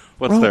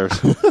 What Ro-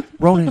 stairs?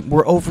 Ronan,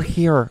 we're over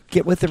here.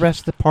 Get with the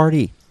rest of the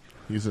party.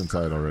 He's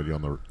inside already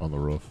on the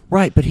roof.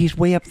 Right, but he's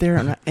way up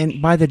there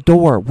and by the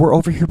door. We're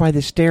over here by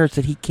the stairs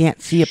that he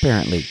can't see,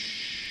 apparently.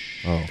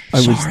 Oh. I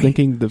was Sorry.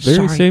 thinking the very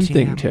Sorry, same Tam.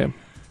 thing, Tam.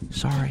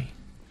 Sorry.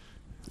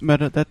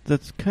 Meta,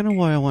 that's kind of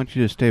why I want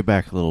you to stay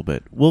back a little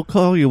bit. We'll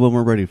call you when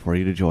we're ready for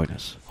you to join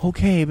us.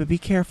 Okay, but be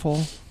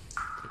careful.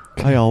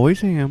 I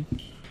always am.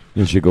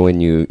 As you go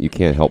in, you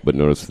can't help but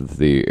notice that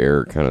the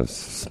air kind of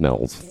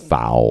smells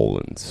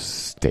foul and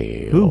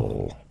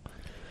stale.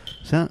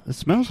 It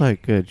smells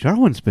like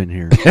Jarwin's been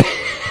here.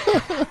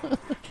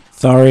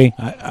 Sorry,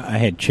 I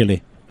had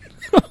chili.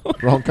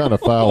 Wrong kind of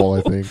fowl,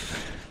 I think.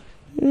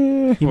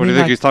 What do you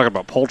think he's talking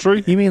about?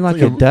 Poultry? You mean like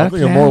I think duck? I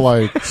think more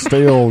like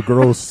stale,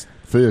 gross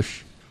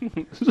fish.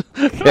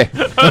 Okay.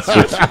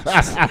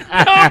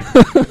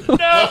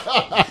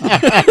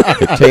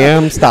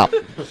 Tam, stop.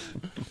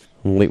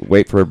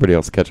 Wait for everybody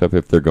else to catch up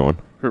if they're going.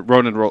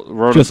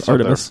 Ronan's Just up there,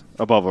 Artemis.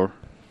 above her.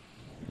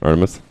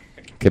 Artemis.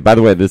 Okay, by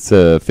the way, this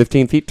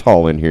 15 feet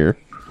tall in here.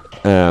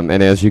 And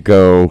as you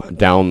go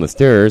down the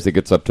stairs, it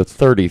gets up to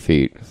 30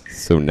 feet.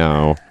 So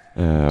now,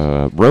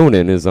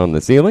 Ronan is on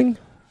the ceiling?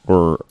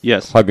 Or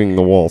Yes. hugging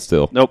the wall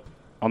still? Nope.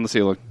 On the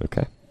ceiling.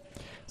 Okay.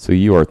 So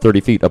you are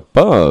 30 feet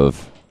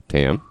above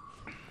Tam.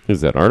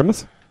 Is that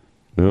Artemis?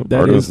 No,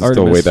 That Artemis is is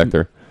still way Artemis. back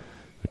there.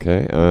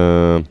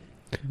 Okay.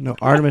 No,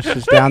 Artemis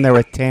is down there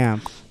with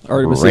Tam.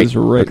 Artemis Right, is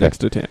right okay. next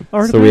to Tam.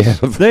 So we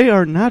have- They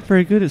are not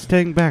very good at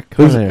staying back.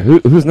 are they?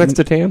 Who's next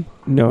to Tam?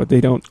 No, they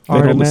don't. They don't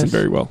Artemis. listen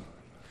very well.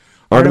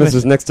 Artemis Artemis.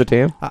 is next to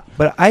Tam?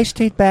 But I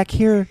stayed back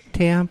here,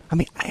 Tam.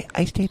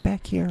 I stayed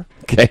back here.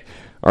 Okay.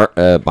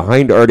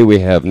 Behind Artie, we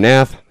have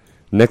Nath.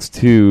 Next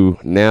to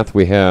Nath,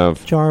 we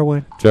have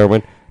Jarwin.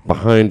 Jarwin.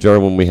 Behind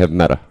Jarwin, we have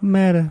Meta.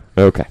 Meta.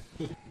 Okay.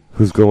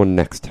 Who's going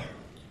next?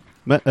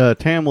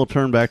 Tam will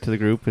turn back to the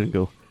group and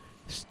go,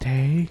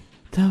 "Stay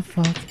the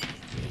fuck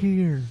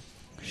here."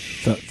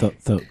 So,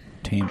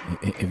 Tam,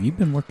 have you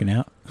been working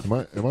out?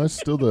 Am I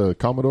still the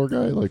Commodore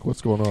guy? Like,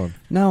 what's going on?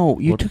 No,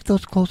 you What? took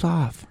those clothes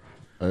off.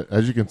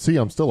 As you can see,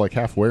 I'm still like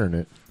half wearing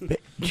it.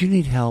 But you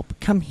need help.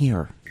 Come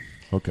here.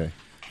 Okay.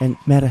 And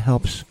Meta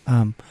helps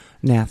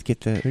Nath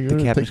get the You're the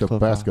gonna captain's take the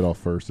cloak basket off. off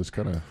first. It's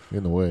kind of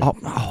in the way. I'll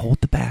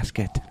hold the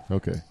basket.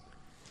 Okay.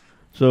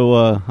 So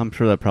I'm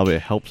sure that probably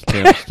helps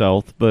Tam's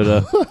stealth,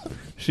 but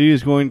she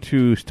is going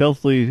to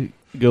stealthily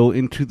go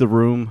into the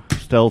room.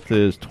 Stealth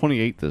is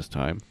 28 this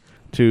time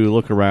to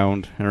look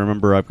around. And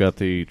remember, I've got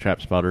the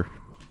trap spotter.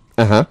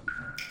 Uh-huh.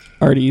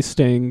 Artie's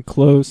staying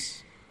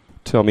close.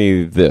 Tell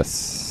me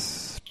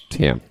this,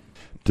 Tam.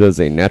 Does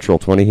a natural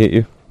 20 hit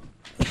you?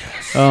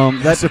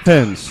 That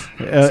depends.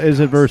 Is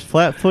it versus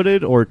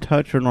flat-footed or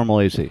touch or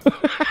normal AC?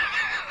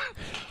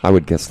 I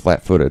would guess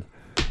flat-footed.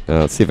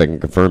 Let's see if I can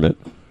confirm it.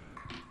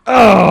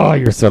 Oh,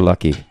 you're so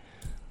lucky.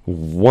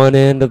 One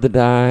end of the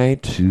die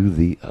to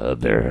the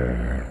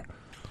other.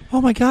 Oh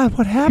my God!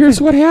 What happened?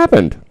 Here's what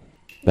happened.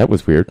 That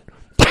was weird.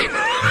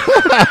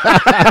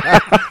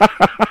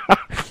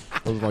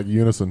 It was like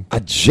unison. A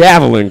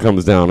javelin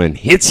comes down and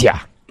hits ya.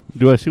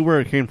 Do I see where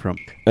it came from?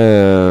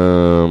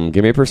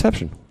 Give me a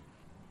perception.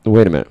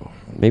 Wait a minute.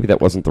 Maybe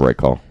that wasn't the right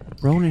call.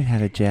 Ronan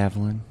had a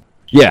javelin.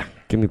 Yeah,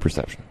 give me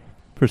perception.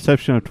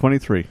 Perception of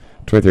 23.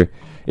 23.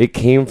 It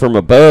came from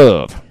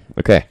above.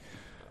 Okay.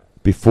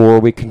 Before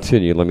we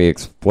continue, let me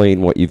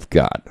explain what you've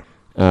got.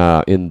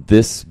 In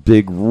this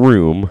big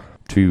room,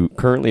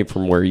 currently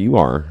from where you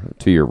are,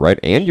 to your right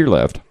and your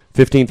left,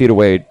 15 feet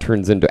away, it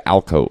turns into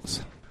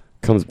alcoves.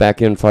 Comes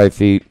back in 5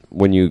 feet.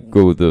 When you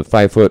go the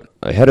 5 foot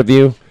ahead of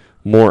you,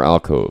 more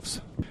alcoves.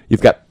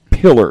 You've got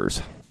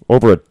pillars,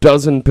 over a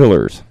dozen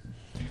pillars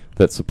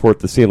that support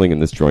the ceiling in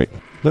this joint.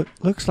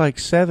 Looks like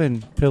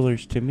 7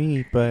 pillars to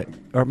me,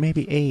 or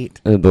maybe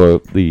 8. And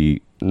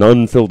the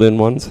non-filled in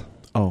ones,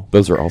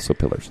 those are also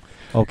pillars.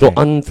 Okay.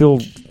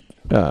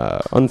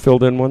 The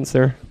unfilled in ones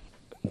there,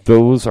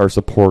 those are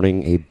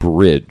supporting a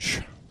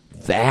bridge.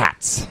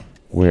 That's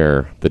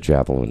where the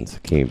javelins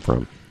came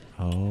from.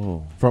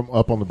 Oh. From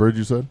up on the bridge,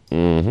 you said?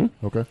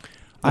 Mm-hmm. Okay.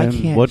 I And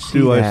can't what see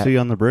do that. I see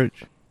on the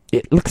bridge?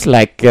 It looks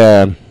like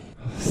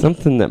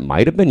something that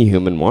might have been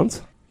human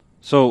once.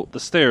 So the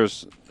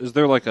stairs, is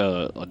there like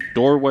a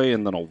doorway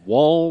and then a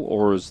wall,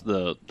 or is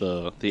the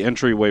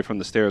entryway from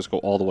the stairs go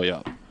all the way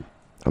up?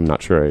 I'm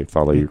not sure I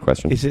follow your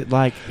question. Is it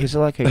like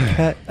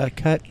a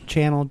cut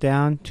channel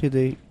down to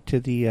the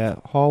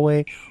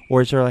hallway,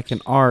 or is there like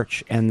an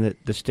arch and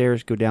the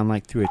stairs go down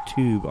like through a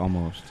tube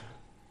almost?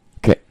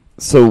 Okay,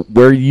 so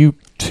where you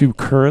two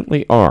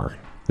currently are,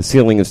 the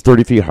ceiling is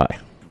 30 feet high.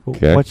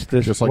 Okay. What's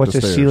this? Just like what's the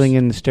the stairs. ceiling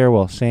in the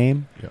stairwell?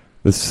 Same.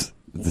 The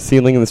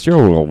ceiling in the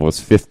stairwell was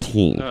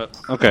 15.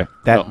 Okay.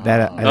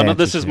 That none of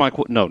this answers is it. my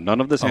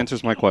none of this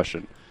answers my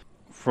question.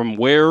 From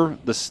where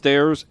the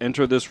stairs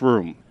enter this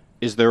room,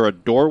 is there a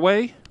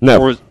doorway?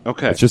 No. Or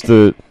okay. It's just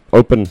a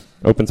open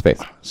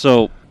space.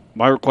 So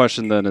my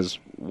question then is,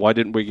 why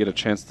didn't we get a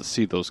chance to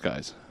see those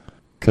guys?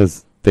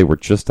 Because they were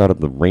just out of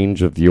the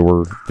range of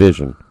your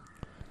vision.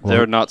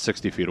 They're not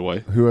 60 feet away.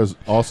 Who has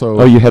also...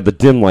 Oh, you had the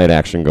dim light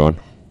action going.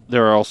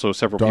 There are also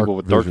several Dark people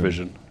with dark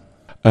vision. vision.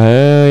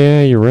 Oh,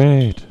 yeah, you're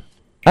right.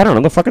 I don't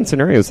know. The fucking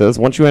scenario says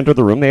once you enter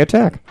the room, they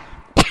attack.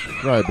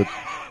 Right, but...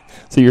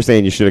 So you're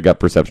saying you should have got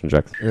perception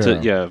checks.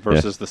 Yeah.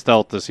 Versus the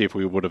stealth to see if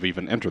we would have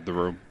even entered the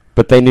room.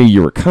 But they knew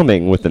you were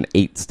coming with an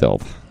 8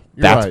 stealth.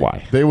 You're That's right.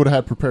 why. They would have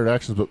had prepared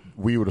actions, but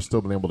we would have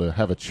still been able to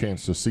have a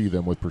chance to see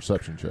them with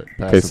perception check.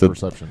 Passive so-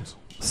 perceptions.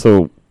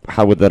 So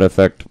how would that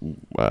affect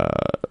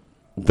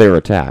their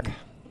attack?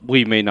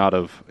 We may not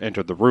have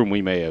entered the room.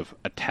 We may have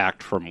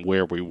attacked from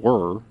where we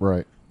were,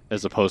 Right.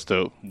 as opposed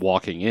to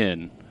walking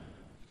in.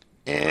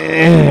 All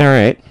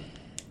right.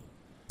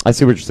 I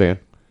see what you're saying.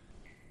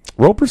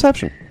 Roll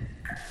perception.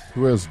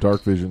 Who has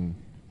dark vision?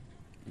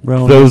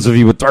 Ronan Those of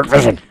you with dark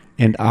vision.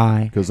 and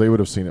I. Because they would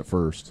have seen it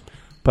first.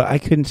 But I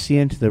couldn't see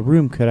into the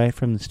room, could I,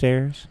 from the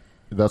stairs?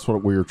 That's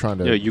what we were trying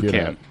to Yeah, you get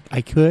can. at.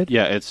 I could?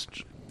 Yeah, it's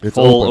It's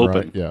full open,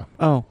 open. right? Yeah.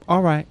 Oh,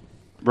 all right.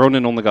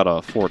 Ronan only got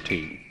a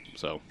 14,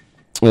 so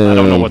I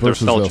don't know what their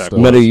versus spell their check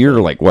stealth. was. Meta,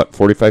 you're like, what,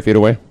 45 feet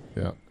away?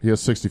 Yeah. He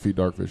has 60 feet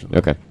dark vision.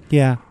 Okay.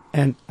 Yeah,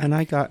 and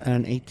I got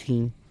an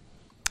 18.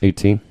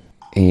 18.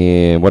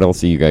 And what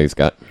else do you guys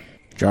got?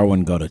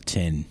 Jarwin got a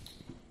 10.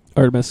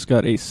 Artemis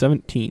got a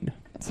 17.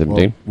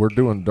 17. Well, we're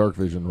doing dark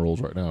vision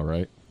rolls right now,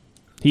 right?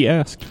 He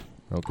asked.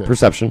 Okay.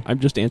 Perception. I'm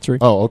just answering.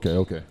 Oh,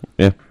 okay.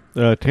 Yeah.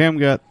 Tam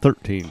got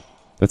 13.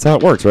 That's how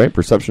it works, right?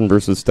 Perception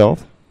versus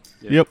stealth.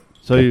 Yep.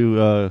 So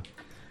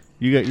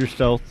you got your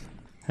stealth,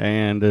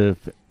 and if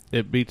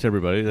it beats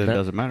everybody, then it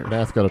doesn't matter.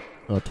 Nath got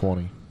a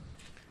 20.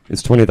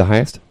 Is 20 the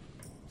highest?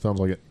 Sounds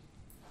like it.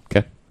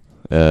 Okay.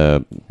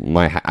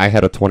 I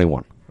had a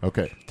 21.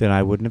 Okay. Then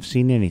I wouldn't have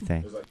seen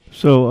anything.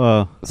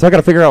 So So I got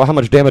to figure out how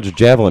much damage a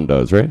javelin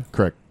does, right?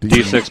 Correct.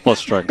 D6 plus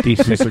strength.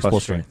 D6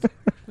 plus strength.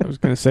 I was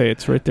going to say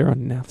it's right there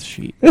on Nath's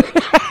sheet.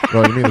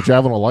 Oh, you mean the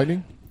javelin of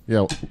lightning?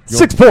 Yeah.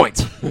 6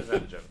 points.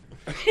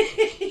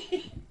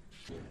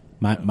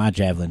 My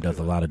javelin does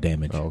a lot of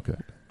damage. Oh, okay.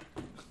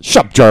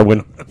 Shut up,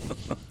 Jarwin.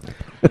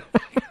 Yeah,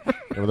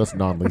 well, that's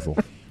non-lethal.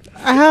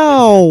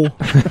 Ow!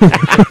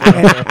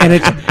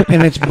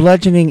 and it's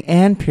bludgeoning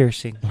and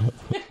piercing.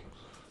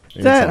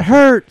 That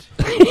hurt.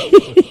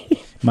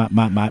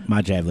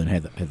 My javelin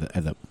has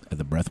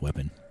a breath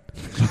weapon.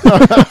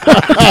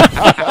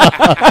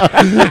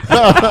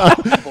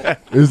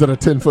 Is it a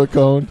 10-foot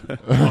cone?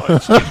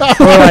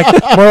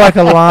 more like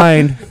a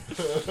line.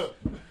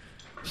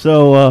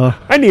 so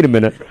I need a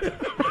minute.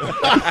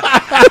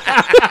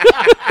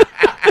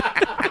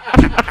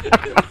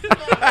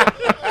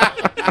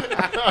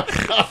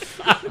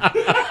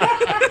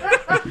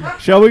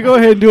 shall we go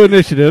ahead and do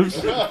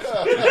initiatives?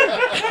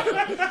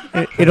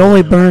 It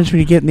only burns when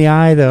you get in the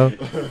eye, though.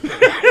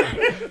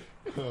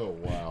 Oh,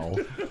 wow.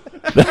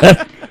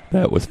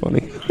 That was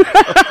funny.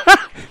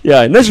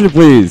 Yeah, initiative,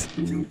 please.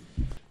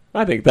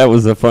 I think that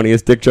was the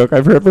funniest dick joke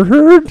I've ever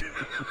heard.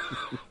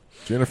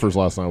 Jennifer's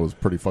last night was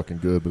pretty fucking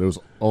good, but it was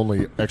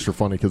only extra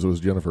funny because it was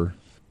Jennifer.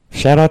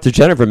 Shout out to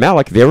Jennifer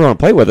Malik. If you ever want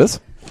to play with us,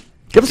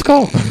 give us a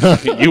call.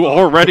 You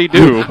already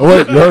do. Oh,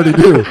 wait, you already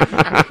do.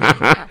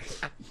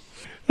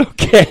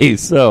 Okay,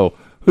 so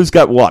who's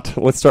got what?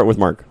 Let's start with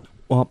Mark.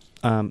 Well,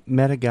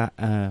 Meta got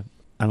an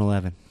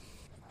 11.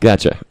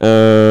 Gotcha.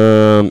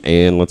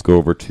 And let's go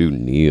over to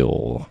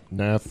Neil.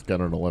 Nath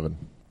got an 11.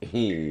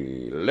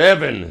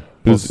 11.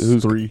 Plus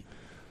Who's 3.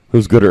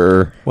 Who's good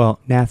at Well,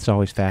 Nath's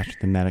always faster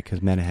than Meta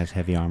because Meta has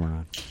heavy armor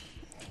on.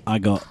 I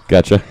got.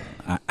 Gotcha.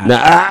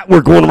 I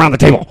We're going around the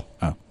table.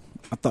 I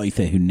thought you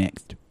said who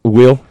next.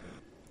 Will.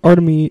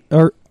 Artemis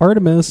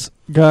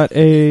got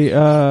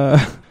a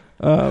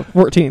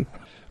 14.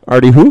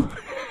 Artie who?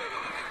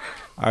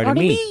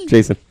 Artemis.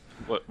 Jason.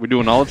 What, we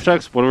doing knowledge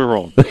checks? What are we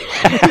rolling?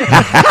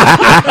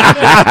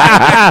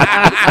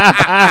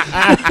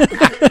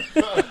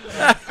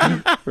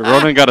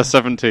 Ronan got a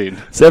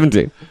 17.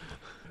 17.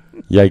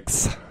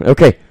 Yikes.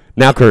 Okay,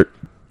 now Kurt.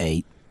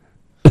 8.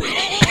 Is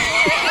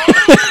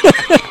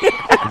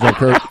that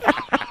Kurt?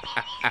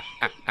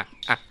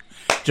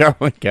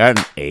 Jarwin got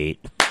an 8.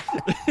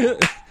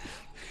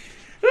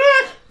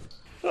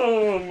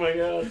 Oh my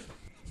god.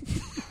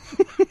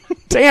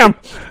 Damn.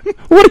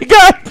 What do you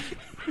got?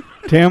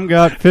 Tam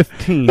got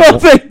 15. Oh,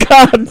 thank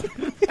God.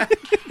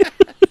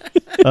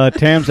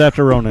 Tam's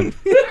after Ronan.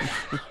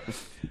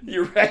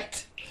 You're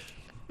right.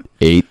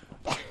 8.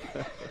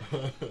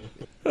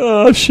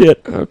 Oh,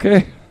 shit.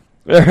 Okay.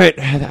 All right.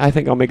 I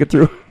think I'll make it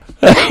through.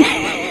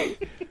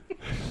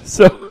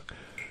 So,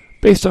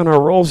 based on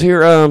our rolls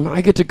here,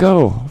 I get to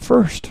go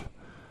first.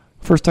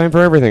 First time for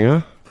everything,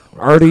 huh?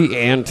 Artie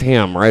and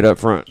Tam right up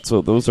front.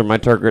 So those are my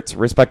targets,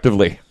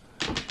 respectively.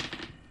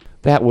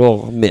 That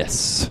will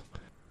miss.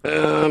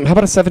 How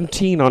about a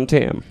 17 on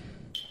Tam?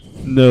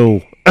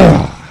 No.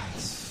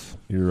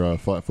 You're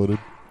flat-footed?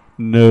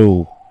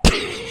 No.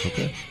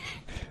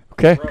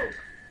 Okay.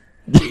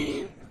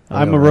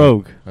 I'm a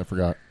rogue. I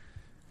forgot.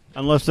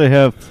 Unless they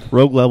have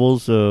rogue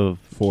levels of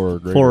 4 or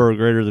greater. 4 or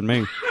greater than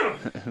me.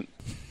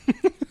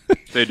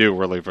 They do.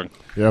 We're leaving.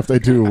 Yeah, if they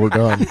do, we're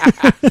done.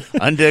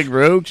 Undead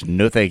rogues?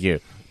 No, thank you.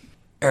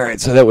 All right,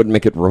 so that would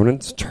make it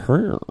Ronan's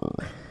turn.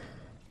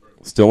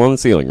 Still on the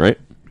ceiling, right?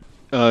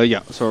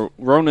 Yeah. So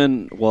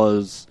Ronan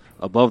was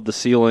above the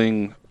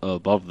ceiling,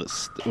 on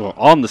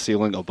the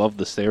ceiling, above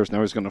the stairs.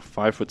 Now he's going to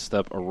 5-foot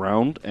step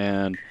around,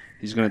 and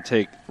he's going to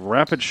take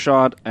rapid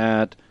shot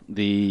at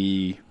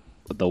the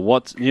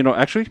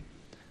actually,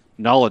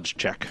 knowledge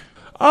check.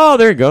 Oh,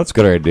 there you go. That's a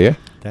good idea.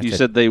 You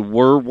said they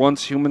were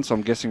once human, so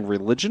I'm guessing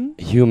religion.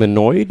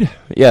 Humanoid?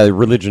 Yeah,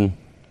 religion.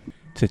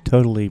 It's a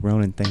totally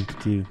Ronan thing to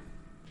do.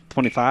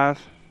 25.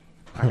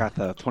 I got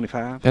the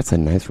 25. That's a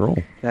nice roll.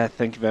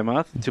 Thank you very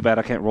much. Too bad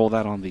I can't roll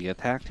that on the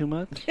attack too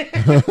much.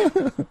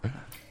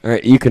 All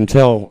right, you can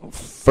tell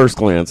first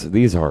glance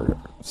these are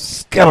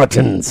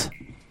skeletons,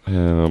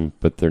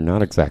 but they're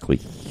not exactly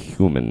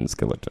human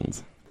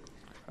skeletons.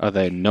 Are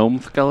they gnome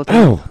skeletons?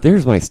 Oh,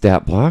 there's my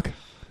stat block.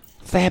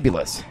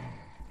 Fabulous.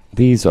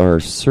 These are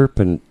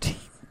serpent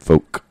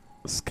folk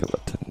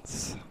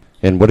skeletons.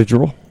 And what did you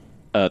roll?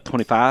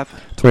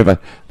 25. 25.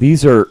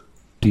 These are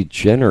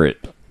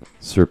degenerate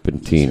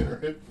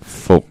serpentine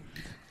folk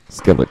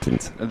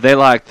skeletons. They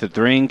like to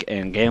drink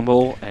and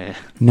gamble. And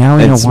Now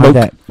I And know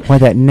smoke. why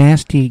that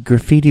nasty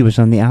graffiti was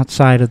on the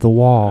outside of the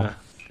wall.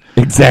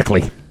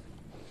 Exactly.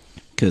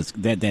 Because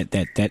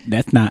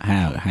that's not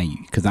how you.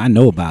 Because I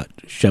know about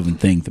shoving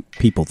things in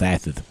people's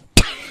asses.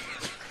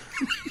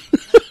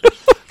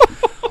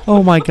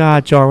 Oh my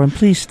God, Jarwin,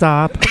 please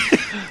stop.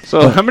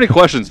 So how many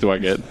questions do I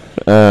get?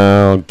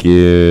 I'll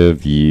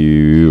give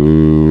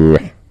you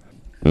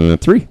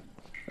 3.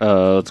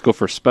 Let's go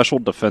for special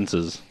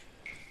defenses.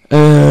 5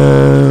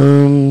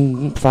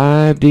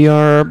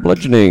 DR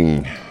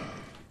bludgeoning.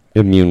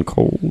 Immune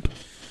cold.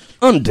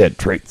 Undead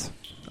traits.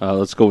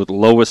 Let's go with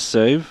lowest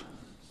save.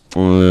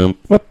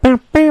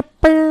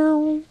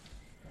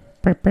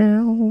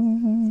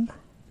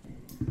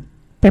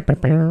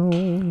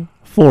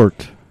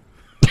 Fort.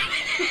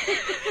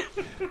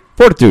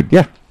 Fortitude,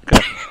 yeah.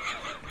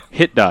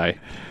 Hit die.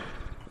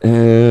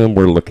 And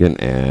we're looking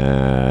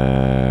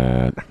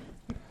at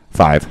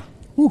 5.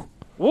 Whoa.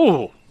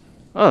 Oh,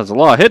 that's a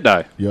lot of hit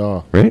die.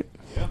 Yeah. Right?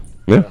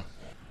 Yeah.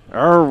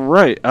 all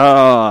right.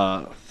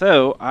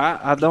 So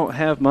I don't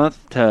have much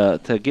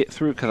to get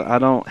through because I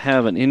don't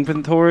have an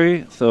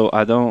inventory. So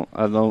I don't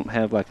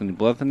have like any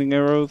bludgeoning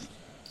arrows.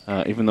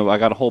 Even though I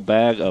got a whole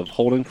bag of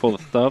holding full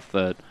of stuff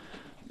that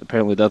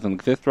apparently doesn't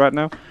exist right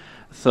now.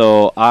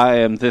 So I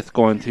am just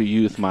going to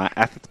use my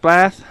acid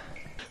blast.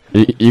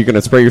 You going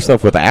to spray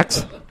yourself with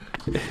axe?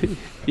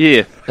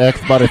 Yeah.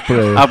 Axe body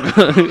spray. I'm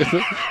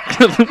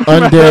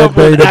Undead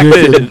bait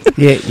edition.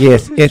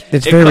 Yes,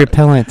 it's very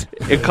repellent.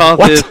 It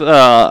causes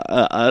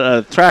an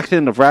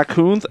attraction of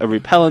raccoons, a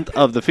repellent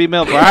of the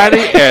female variety,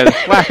 and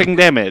slashing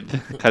damage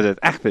because it's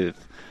active.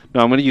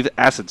 No, I'm going to use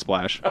acid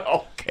splash.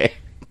 Okay.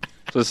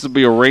 So this will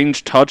be a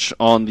ranged touch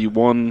on the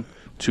one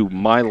to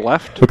my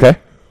left. Okay.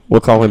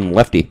 We'll call him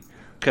Lefty.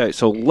 Okay,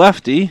 so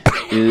lefty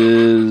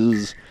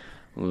is...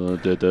 Looks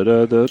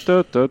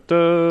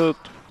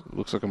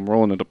like I'm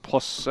rolling at a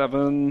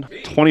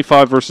 +7.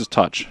 25 versus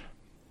touch.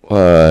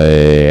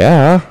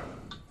 Yeah.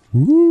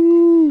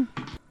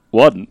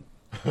 One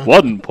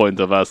point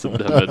of acid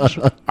damage.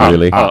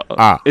 Really?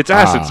 It's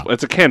acid.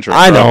 It's a cantrip.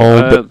 I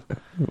know, but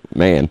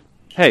man.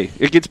 Hey,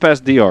 it gets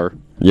past DR.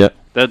 Yeah.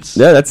 That's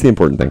the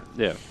important thing,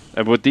 yeah.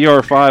 And with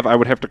DR5, I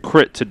would have to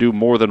crit to do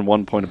more than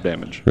 1 point of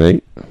damage.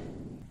 right?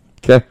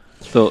 Okay.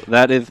 So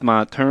that is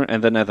my turn,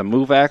 and then as a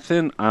move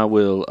action, I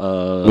will.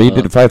 Well, you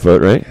did a 5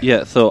 foot, right?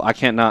 Yeah, so I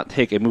can't not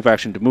take a move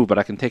action to move, but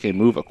I can take a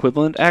move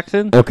equivalent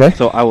action. Okay.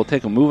 So I will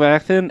take a move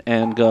action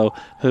and go,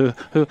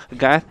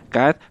 guys,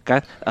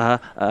 I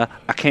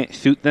can't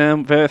shoot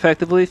them very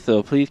effectively,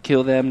 so please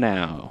kill them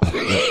now.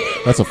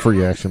 That's a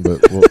free action,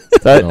 but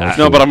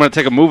No, but I'm going to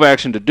take a move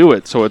action to do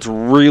it, so it's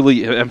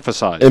really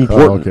emphasized.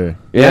 Important. okay.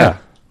 Yeah.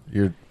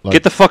 You're like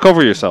Get the fuck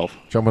over yourself.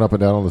 jumping up and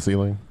down on the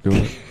ceiling,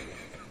 doing it.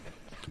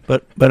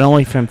 But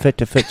only from foot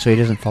to foot, so he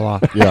doesn't fall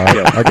off. Yeah,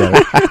 I got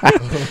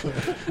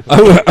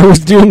it. I was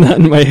doing that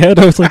in my head.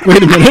 I was like,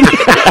 wait a minute.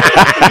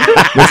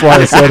 That's why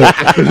I said it.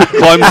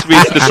 Climb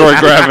speeds destroy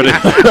gravity.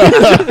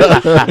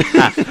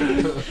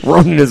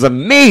 Ronan is an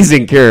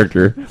amazing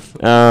character.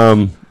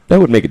 That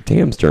would make it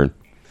Tam's turn.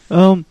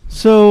 I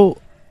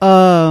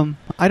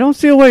don't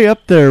see a way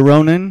up there,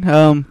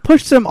 Ronan.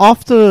 Push them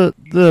off the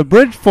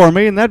bridge for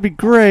me, and that'd be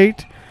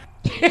great.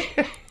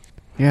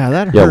 Yeah,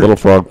 that hurt. Yeah, little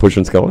frog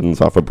pushing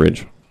skeletons off a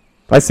bridge.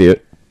 I see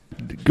it.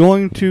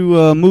 Going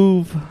to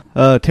move.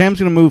 Tam's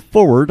going to move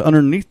forward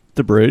underneath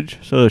the bridge,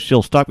 so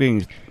she'll stop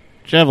getting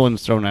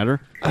javelins thrown at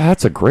her.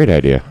 That's a great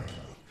idea.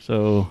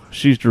 So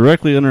she's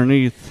directly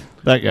underneath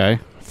that guy.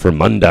 For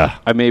Munda.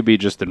 I may be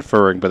just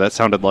inferring, but that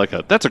sounded like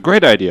that's a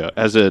great idea.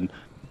 As in,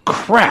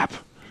 crap.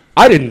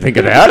 I didn't think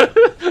of that.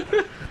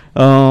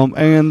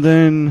 And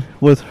then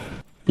with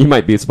You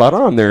might be spot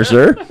on there,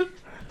 sir.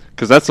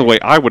 Because that's the way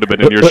I would have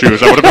been in your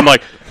shoes. I would have been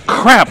like,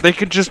 crap, they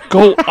could just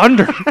go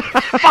under.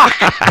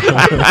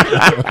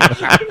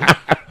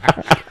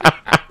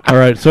 all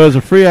right, so as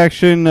a free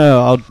action,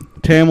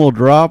 Tam will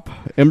drop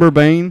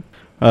Emberbane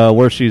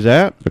where she's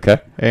at, Okay.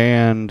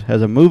 and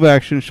as a move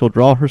action, she'll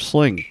draw her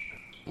sling.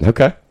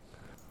 Okay.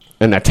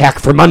 An attack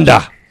for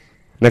Munda.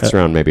 Next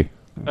round, maybe.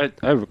 I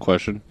have a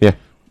question. Yeah.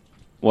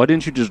 Why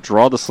didn't you just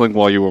draw the sling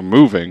while you were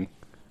moving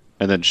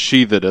and then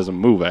sheath it as a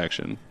move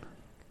action?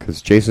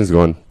 Because Jason's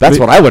going, that's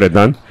what I would have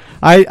done.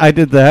 I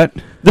did that.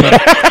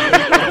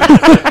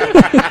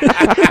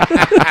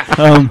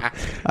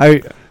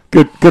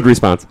 Good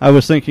response. I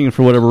was thinking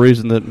for whatever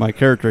reason that my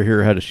character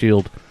here had a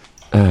shield.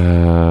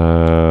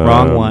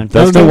 Wrong one. I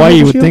don't know why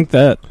you would think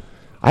that.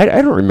 I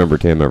don't remember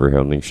Tam ever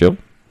holding shield.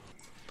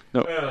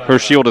 No, her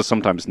shield is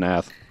sometimes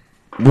Nath.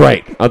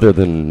 Right. Other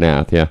than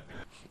Nath, yeah.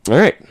 All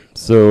right.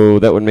 So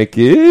that would make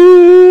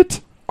it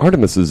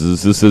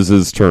Artemis's. This is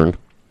his turn.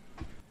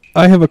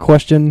 I have a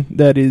question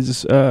that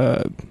is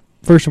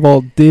first of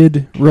all,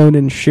 did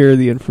Ronan share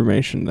the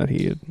information that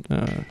he had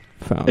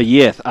found?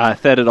 Yes, I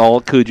said it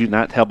all. Could you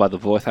not tell by the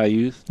voice I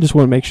use? Just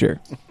want to make sure.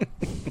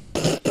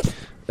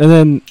 And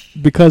then,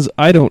 because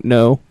I don't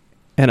know,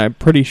 and I'm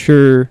pretty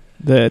sure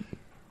that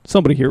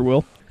somebody here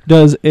will,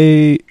 does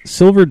a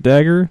silver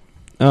dagger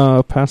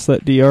pass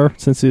that DR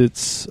since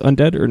it's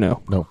undead or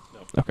no? No.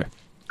 Okay.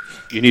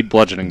 You need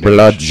bludgeoning damage.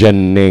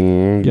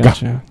 Bludgeoning.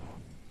 Gotcha.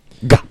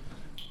 Gah.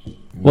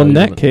 Well, in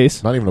that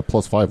case... Not even a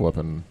 +5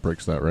 weapon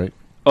breaks that, right?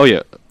 Oh,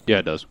 yeah. Yeah,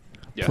 it does.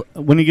 Yeah.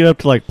 When you get up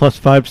to like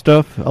 +5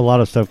 stuff, a lot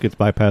of stuff gets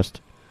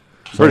bypassed.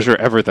 Pretty sure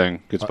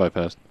everything gets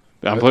bypassed.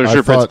 I'm pretty sure I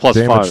if it's thought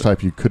damage +5.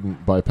 type you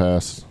couldn't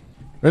bypass.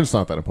 And it's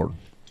not that important.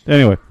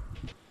 Anyway,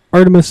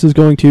 Artemis is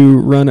going to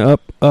run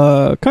up,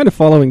 kind of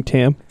following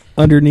Tam,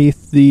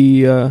 underneath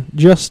the,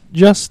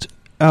 just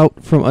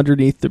out from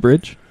underneath the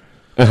bridge.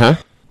 Uh-huh.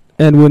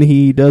 And when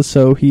he does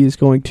so, he is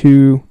going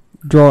to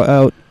draw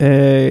out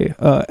a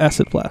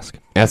acid flask.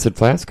 Acid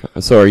flask?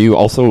 So are you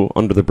also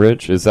under the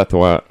bridge? Is that the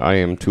way I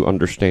am to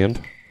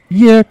understand?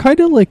 Yeah, kind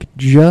of like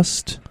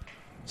just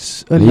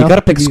You enough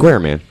gotta to pick be- square,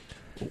 man.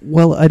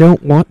 Well, I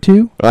don't want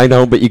to. I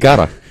know, but you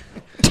gotta.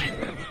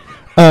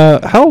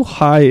 How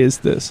high is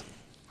this?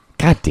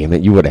 God damn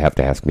it, you would have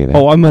to ask me that.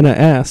 Oh, I'm going to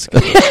ask.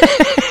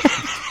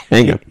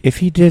 Hang on. If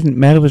he didn't,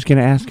 Meta was going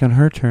to ask on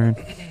her turn.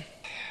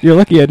 You're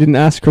lucky I didn't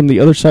ask from the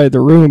other side of the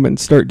room and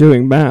start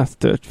doing math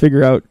to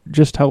figure out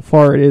just how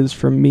far it is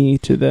from me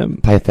to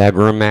them.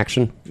 Pythagorean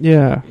action?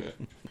 Yeah.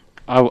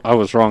 I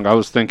was wrong. I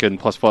was thinking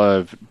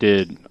 +5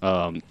 did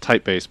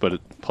type base, but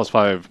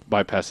 +5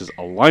 bypasses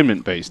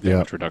alignment based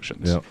damage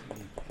reductions. Yeah.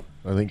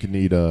 I think you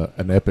need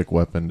an epic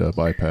weapon to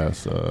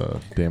bypass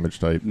damage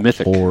type.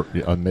 Mythic. Or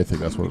a mythic,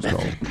 that's what it's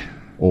called.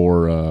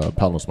 Or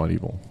Paladin's Might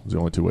Evil. It's the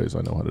only two ways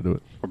I know how to do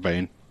it. Or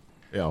Bane.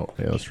 Yeah,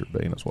 that's true.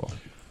 Bane as well.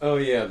 Oh,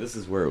 yeah, this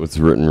is where it was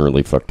written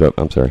really fucked up.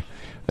 I'm sorry.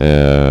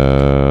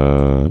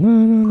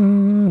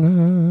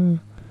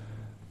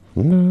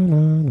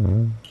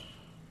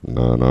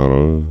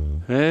 No.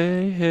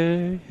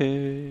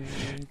 Hey.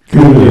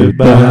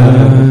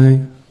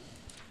 Goodbye.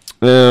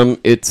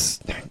 It's...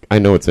 I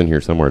know it's in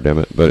here somewhere, damn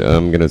it, but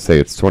I'm going to say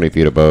it's 20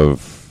 feet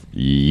above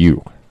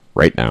you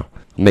right now.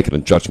 I'm making a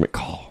judgment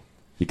call.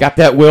 You got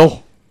that,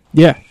 Will?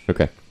 Yeah.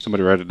 Okay.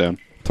 Somebody write it down.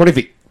 20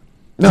 feet.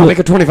 No, make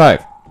it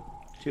 25.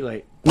 Too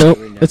late. Nope,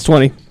 it's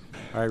 20.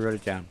 I wrote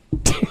it down.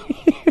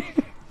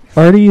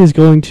 Artie is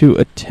going to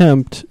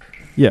attempt,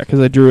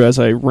 because I drew as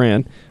I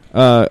ran,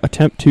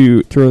 attempt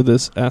to throw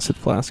this acid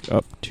flask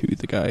up to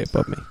the guy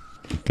above me.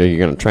 Okay, you're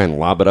going to try and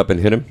lob it up and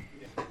hit him?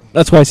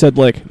 That's why I said,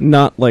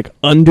 not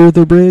under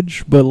the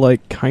bridge, but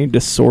kind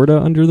of, sort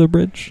of under the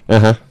bridge.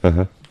 Uh-huh,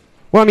 uh-huh.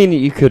 Well, I mean,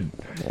 you could...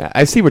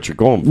 I see what you're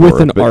going for.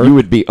 With an but arc. you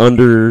would be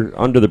under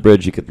the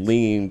bridge. You could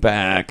lean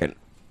back and...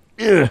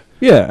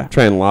 Yeah.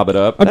 Try and lob it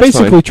up. I'm That's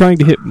basically fine. trying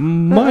to hit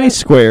my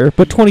square,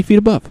 but 20 feet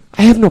above.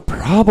 I have no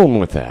problem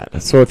with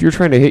that. So if you're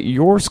trying to hit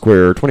your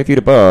square 20 feet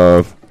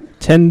above...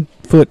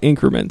 10-foot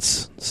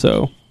increments,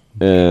 so...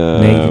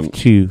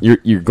 -2.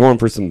 You're going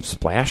for some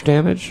splash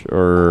damage?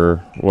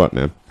 Or what,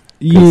 man?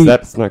 Ye- Because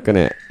that's not going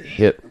to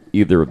hit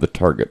either of the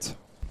targets.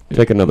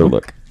 Take another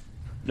look.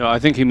 No, I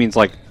think he means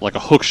like a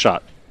hook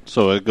shot.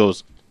 So it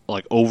goes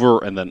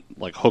over and then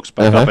hooks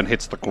back up and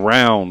hits the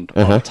ground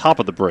on top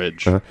of the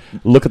bridge.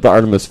 Look at the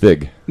Artemis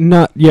Fig.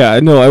 I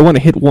want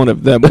to hit one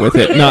of them with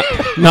it, not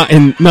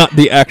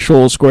the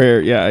actual square.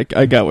 Yeah,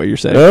 I got what you're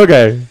saying.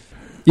 Okay.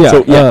 Yeah,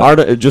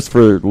 So just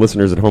for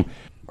listeners at home,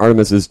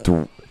 Artemis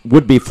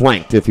would be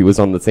flanked if he was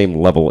on the same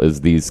level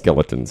as these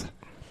skeletons,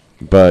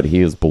 but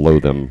he is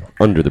below them,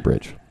 under the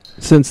bridge.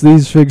 Since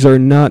these figs are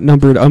not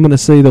numbered, I'm going to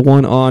say the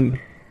one on...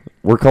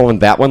 We're calling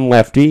that one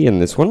lefty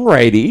and this one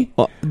righty.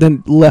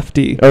 Then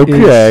lefty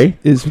Okay.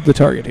 is the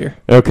target here.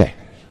 Okay.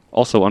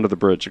 Also, Under the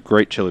Bridge, a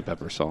great Chili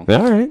Pepper song.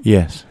 All right.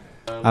 Yes.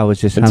 I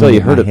was just Until humming you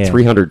in heard my it head.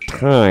 300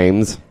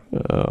 times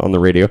on the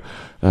radio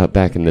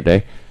back in the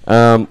day.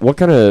 What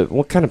kind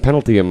of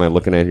penalty am I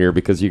looking at here?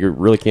 Because you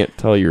really can't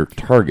tell your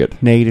target.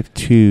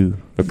 -2.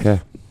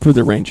 Okay. For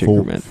the range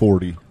increment.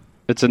 40.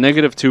 It's a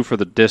 -2 for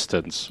the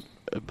distance,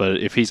 but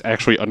if he's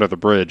actually under the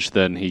bridge,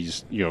 then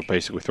he's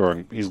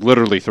he's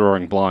literally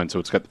throwing blind, so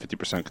it's got the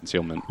 50%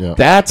 concealment. Yeah.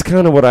 That's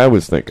kind of what I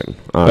was thinking.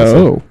 Honestly.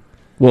 Oh.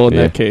 Well, in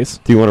Yeah. that case.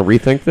 Do you want to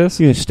rethink this?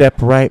 You can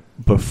stop right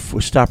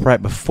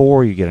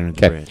before you get under the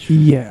Okay. bridge.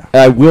 Yeah.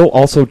 I will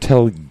also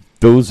tell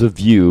those of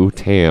you,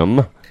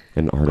 Tam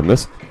and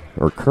Artemis,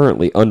 are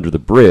currently under the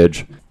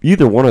bridge.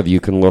 Either one of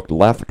you can look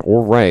left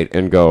or right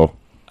and go,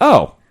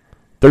 oh,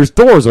 there's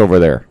doors over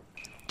there.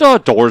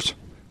 Doors.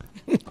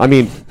 I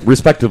mean,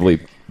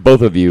 respectively,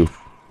 both of you.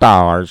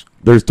 Doors.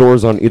 There's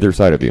doors on either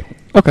side of you.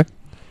 Okay.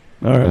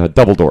 All right.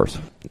 Double doors.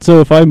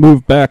 So if I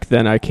move back,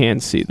 then I can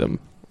see them,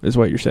 is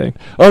what you're saying.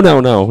 Oh,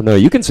 no.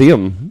 You can see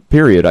them,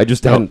 period. I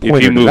just haven't If you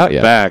pointed move it out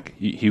yet. back,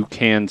 you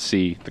can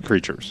see the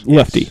creatures.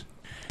 Lefty.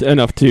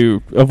 Enough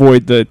to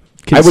avoid the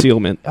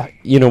concealment.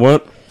 You know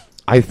what?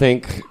 I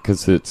think,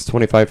 because it's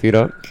 25 feet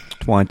up,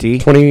 20.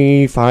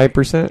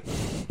 25%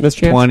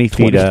 mischance? 20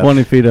 feet up.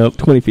 20 feet up.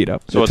 20 feet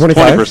up. So it's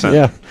 25? 20%.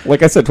 Yeah.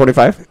 Like I said,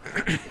 25.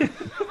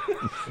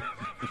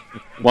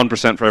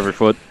 1% for every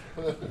foot.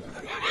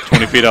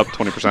 20 feet up,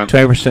 20%.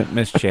 20%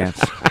 miss chance.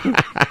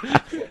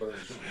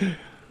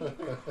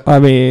 I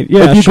mean,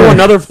 yeah, if you sure.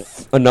 go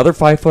another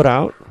 5 foot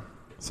out,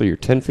 so you're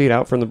 10 feet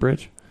out from the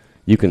bridge,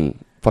 you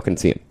can fucking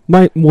see him.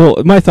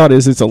 My thought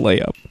is it's a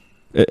layup,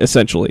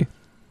 essentially.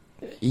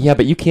 Yeah,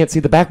 but you can't see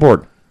the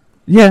backboard.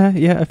 Yeah,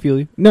 I feel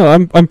you. No,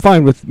 I'm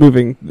fine with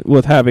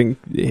having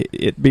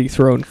it be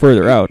thrown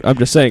further out. I'm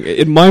just saying,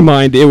 in my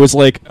mind, it was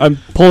like I'm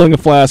pulling a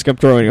flask, I'm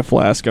throwing a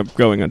flask, I'm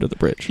going under the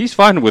bridge. He's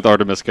fine with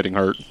Artemis getting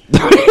hurt.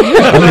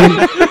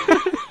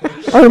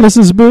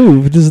 Artemis's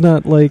move does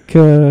not like.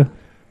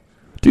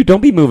 Dude,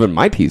 don't be moving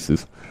my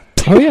pieces.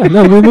 Oh yeah,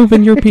 no, we're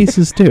moving your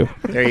pieces too.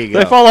 There you go.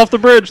 They fall off the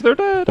bridge. They're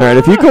dead. All right,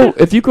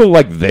 if you go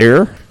like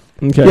there,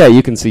 Okay. yeah,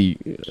 you can see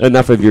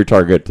enough of your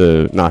target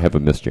to not have a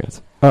miss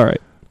chance. All right.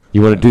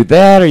 You want to do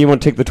that, or you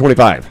want to take the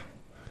 25?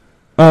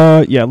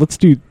 Yeah, let's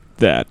do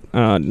that.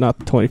 Not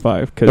the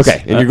 25.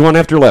 Okay, and you're going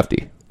after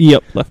lefty.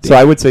 Yep, lefty. So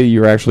I would say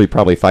you're actually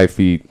probably 5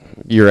 feet.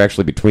 You're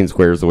actually between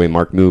squares the way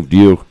Mark moved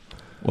you.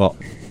 Well,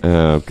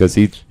 because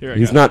he's go.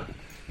 not.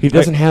 He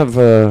doesn't have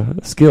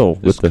skill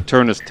This with the.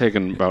 turn has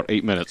taken about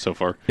 8 minutes so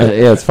far.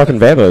 Yeah, it's fucking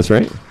fabulous,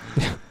 right?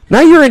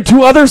 Now you're in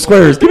 2 other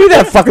squares. Give me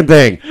that fucking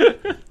thing.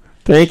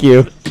 Thank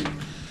you.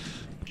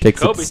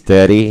 Takes Kobe. it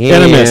steady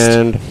And a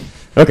hand.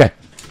 Okay,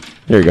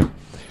 there you go.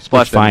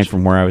 Splash fine damage.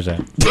 from where I was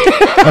at.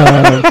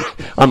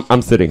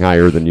 I'm sitting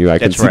higher than you. I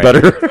can That's see right.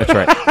 better. That's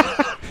right.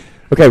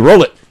 Okay,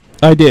 roll it.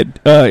 I did.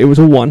 It was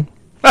a 1.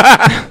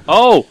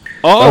 Oh!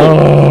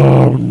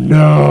 Oh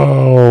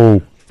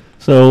no!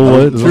 So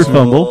Is what's your this-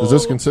 fumble? Is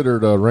this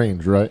considered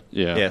range, right?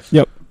 Yeah. Yes.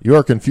 Yep. You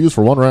are confused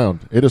for 1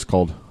 round. It is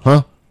called,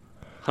 huh?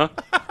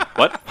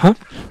 What?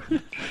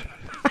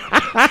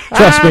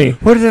 Trust me.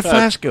 Where did that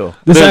flask go?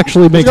 This Dude,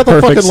 actually He's makes got the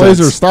perfect fucking sense.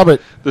 laser. Stop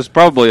it. There's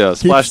probably a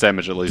splash Keeps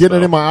damage at least. Getting it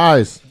though. in my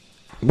eyes.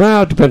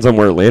 Well, it depends on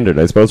where it landed,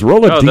 I suppose.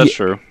 Roll a Oh, that's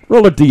true.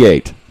 Roll a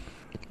d8.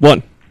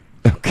 1.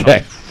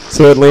 Okay.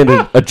 So it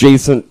landed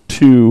adjacent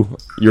to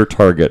your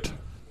target.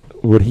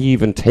 Would he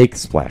even take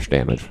splash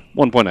damage?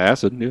 1 point of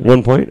acid. Yeah.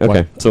 1 point?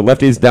 Okay. So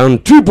lefty's down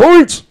 2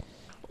 points.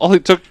 All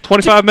it took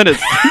 25 minutes.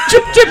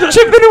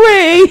 Chipping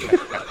away.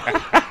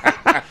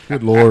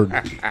 Good lord.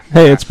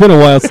 Hey, it's been a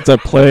while since I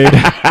played.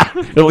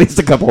 At least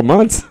a couple of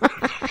months.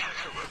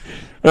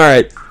 All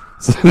right.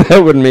 So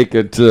that would make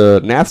it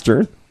Nath's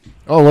turn.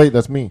 Oh, wait,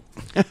 that's me.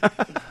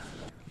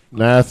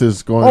 Nath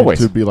is going Always.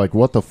 to be like,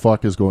 what the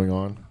fuck is going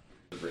on?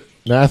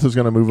 Nath is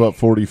going to move up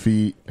 40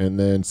 feet and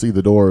then see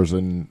the doors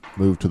and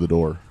move to the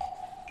door.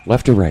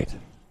 Left or right?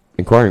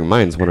 Inquiring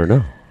minds want to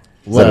know.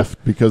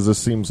 Left, because this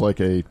seems like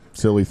a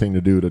silly thing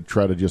to do to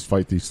try to just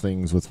fight these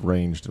things with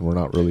ranged, and we're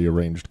not really a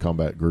ranged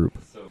combat group.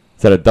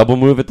 Is that a double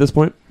move at this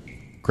point?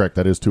 Correct,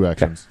 that is 2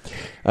 actions.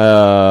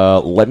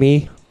 Let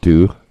me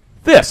do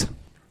this.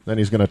 Then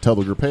he's going to tell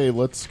the group, hey,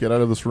 let's get out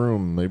of this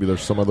room. Maybe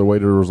there's some other way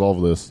to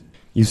resolve this.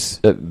 You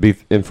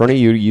in front of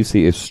you, you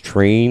see a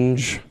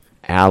strange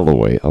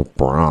alloy of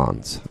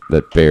bronze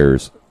that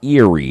bears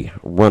eerie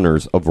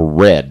runners of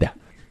red,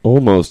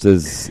 almost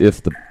as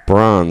if the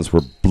bronze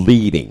were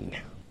bleeding.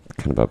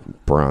 Kind of a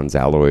bronze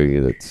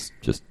alloy that's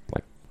just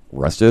like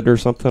rusted or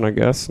something, I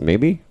guess,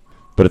 maybe.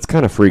 But it's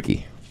kind of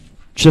freaky.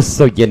 Just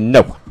so you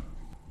know.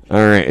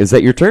 All right, is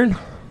that your turn?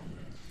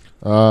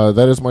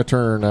 That is my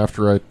turn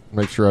after I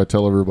make sure I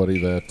tell everybody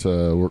that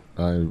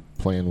I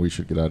plan we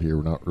should get out of here.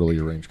 We're not really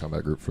a ranged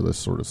combat group for this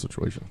sort of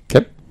situation.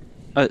 Okay.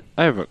 I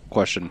have a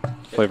question.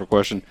 Flavor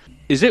question.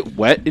 Is it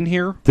wet in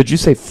here? Did you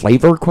say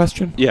flavor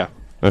question? Yeah.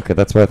 Okay,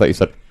 that's what I thought you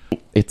said.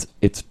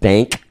 It's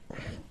dank,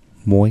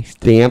 Moist.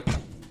 damp,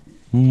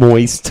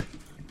 moist,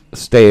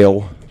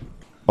 stale,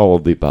 all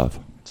of the above.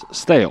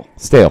 Stale.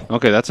 Stale.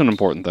 Okay, that's an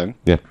important thing.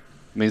 Yeah.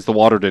 Means the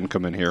water didn't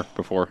come in here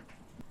before.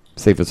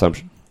 Safe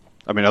assumption.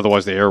 I mean,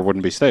 otherwise the air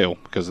wouldn't be stale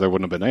because there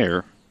wouldn't have been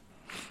air.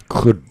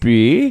 Could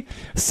be.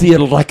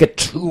 Sealed like a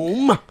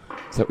tomb.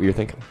 Is that what you're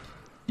thinking?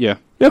 Yeah.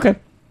 Okay.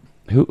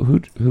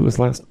 Who was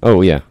last?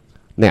 Oh yeah,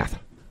 Nath.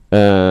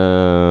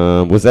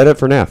 Was that it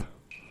for Nath?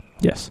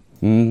 Yes.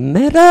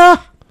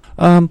 Meta.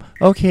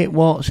 Okay,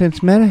 well,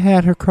 since Meta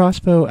had her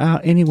crossbow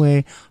out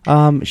anyway,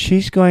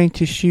 she's going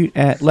to shoot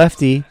at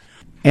Lefty,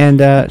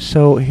 and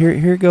so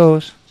here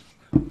goes.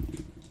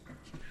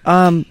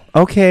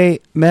 Okay,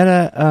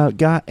 Meta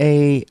got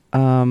a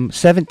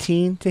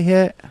 17 to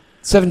hit.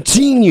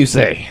 17, you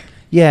say?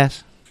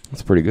 Yes.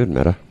 That's pretty good,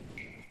 Meta.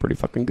 Pretty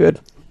fucking good.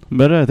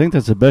 Meta, I think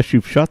that's the best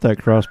you've shot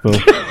that crossbow.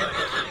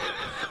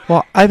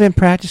 Well, I've been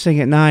practicing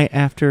at night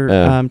after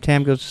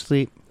Tam goes to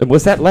sleep.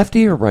 Was that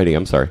lefty or righty?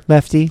 I'm sorry.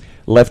 Lefty.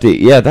 Lefty.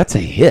 Yeah, that's a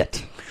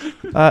hit.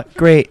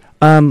 Great.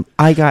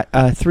 I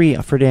got 3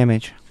 for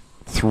damage.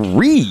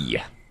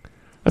 3.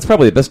 That's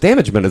probably the best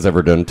damage Meta's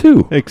ever done,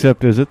 too.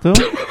 Except, is it, though?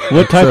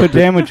 What type of Except it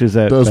damage is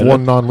that? Does Meta?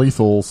 1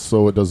 non-lethal,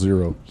 so it does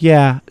 0.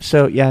 Yeah,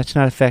 so, yeah, it's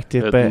not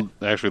effective, It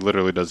but... actually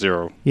literally does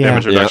 0. Yeah.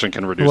 Damage Yeah. reduction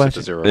can reduce it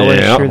to 0. I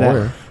wasn't Yeah. sure that.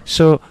 Oh, yeah.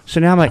 So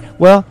now I'm like,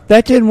 well,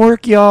 that didn't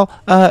work, y'all.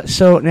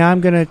 So now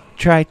I'm going to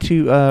try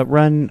to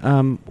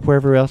run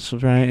wherever else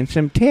was running. And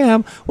say,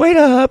 Tam, wait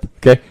up.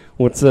 Okay.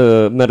 What's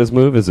Meta's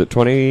move? Is it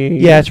 20?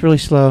 Yeah, it's really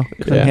slow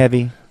 'cause Yeah. I'm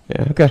heavy.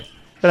 Yeah, okay.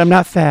 But I'm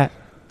not fat.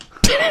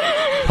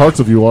 Parts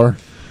of you are.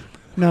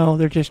 No,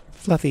 they're just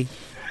fluffy.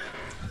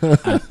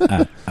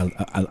 I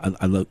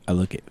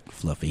look at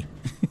Fluffy.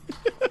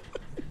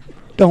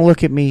 Don't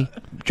look at me,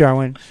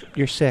 Jarwin.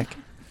 You're sick.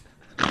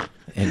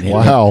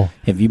 Wow.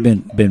 Have you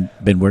been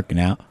working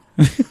out?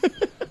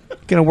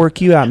 Gonna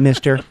work you out,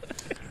 mister.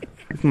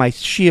 With my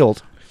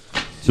shield.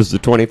 Just a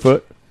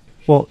 20-foot?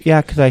 Well,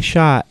 yeah, because I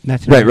shot. And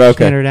that's Right, another okay.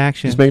 standard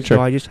action. Just making sure.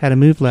 So I just had a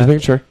move Just left.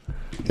 making sure.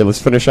 Okay,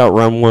 let's finish out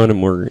round 1,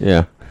 and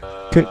yeah.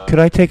 Could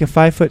I take a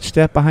 5-foot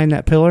step behind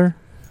that pillar?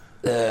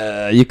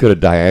 You could have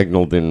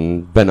diagonaled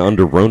and been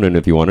under Ronan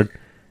if you wanted.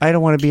 I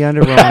don't want to be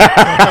under Ronan.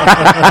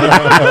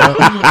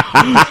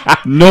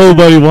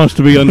 Nobody wants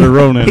to be under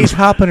Ronan. He's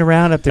hopping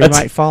around up there. He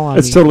might fall on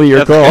me. That's totally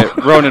your call.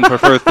 Okay, Ronan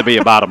prefers to be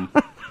a bottom.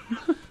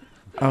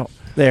 Oh,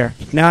 there.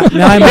 Now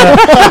I'm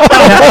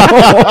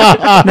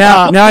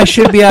now I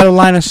should be out of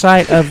line of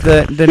sight of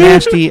the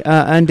nasty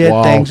undead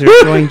Wow. things that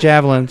are throwing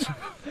javelins.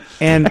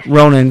 And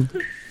Ronan.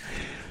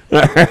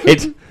 All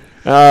right.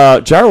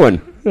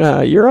 Jarwin,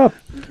 you're up.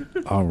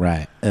 All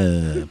right.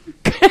 I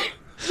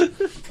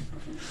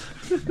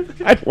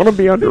don't want to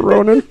be under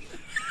Ronan.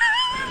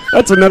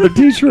 That's another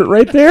T-shirt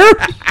right there.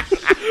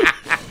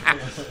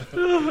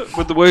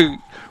 With the way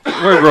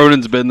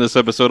Ronan's been this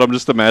episode, I'm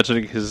just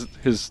imagining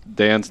his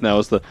dance now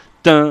is the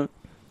dun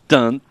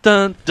dun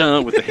dun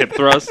dun with the hip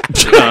thrust.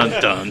 Dun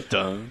dun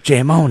dun.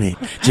 Jam on it.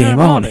 Jam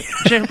on it.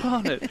 Jam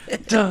on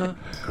it. Dun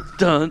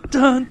dun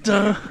dun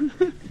dun.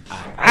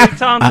 Hey,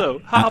 Tonto,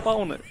 hop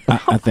on it.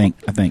 I think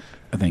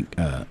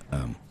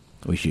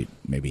we should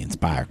maybe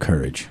inspire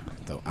courage.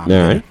 So I'm All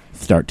gonna right.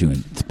 start to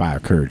inspire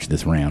courage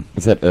this round.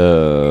 Is that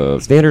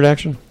standard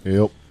action?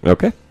 Yep.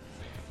 Okay.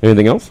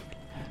 Anything else?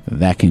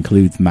 That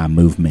concludes my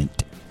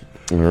movement.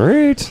 All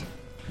right.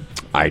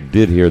 I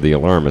did hear the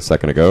alarm a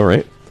second ago,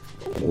 right?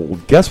 Well,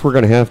 guess we're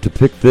going to have to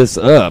pick this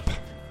up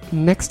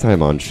next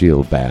time on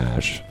Shield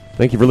Bash.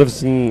 Thank you for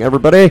listening,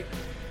 everybody.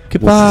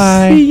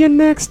 Goodbye. We'll see you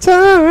next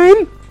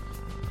time.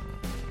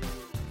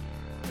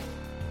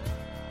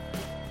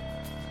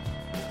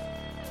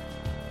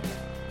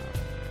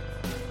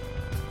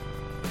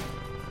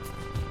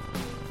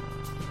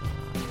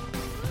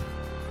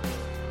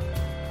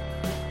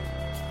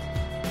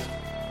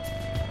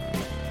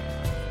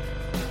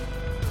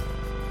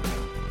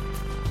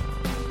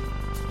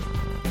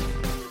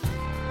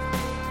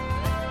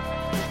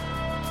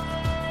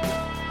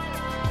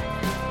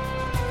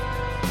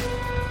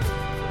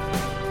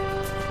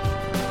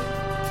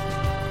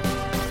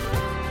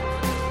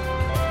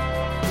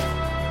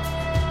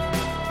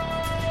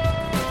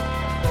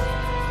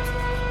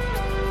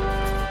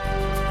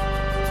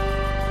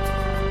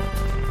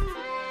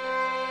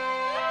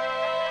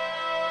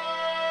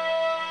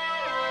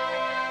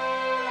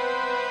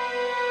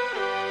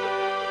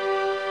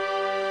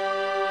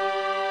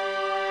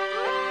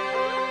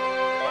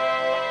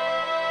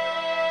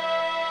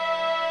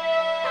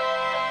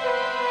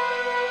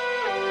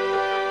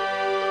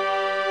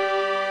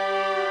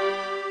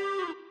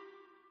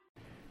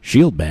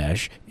 Shield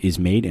Bash is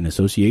made in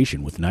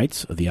association with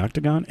Knights of the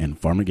Octagon and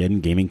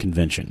Farmageddon Gaming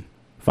Convention.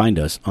 Find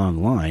us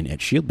online at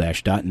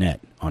shieldbash.net,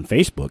 on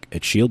Facebook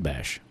at Shield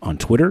Bash, on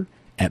Twitter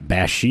at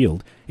Bash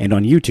Shield, and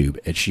on YouTube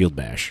at Shield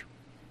Bash.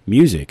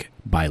 Music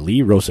by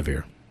Lee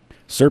Rosevere.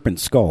 Serpent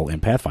Skull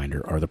and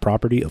Pathfinder are the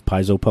property of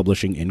Paizo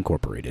Publishing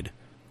Incorporated.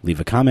 Leave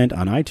a comment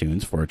on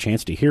iTunes for a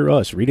chance to hear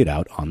us read it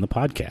out on the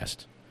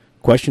podcast.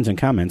 Questions and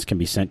comments can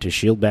be sent to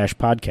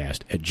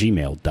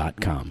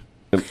shieldbashpodcast@gmail.com.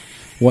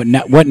 What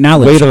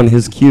knowledge? Wait on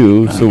his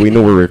cue so we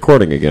know we're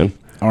recording again.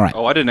 All right.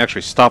 Oh, I didn't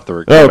actually stop the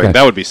recording. okay.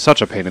 That would be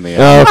such a pain in the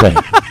ass. Okay.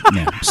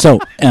 Yeah. So,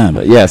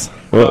 Yes.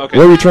 What Okay.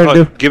 are we trying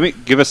to do?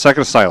 Give a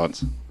second of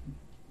silence.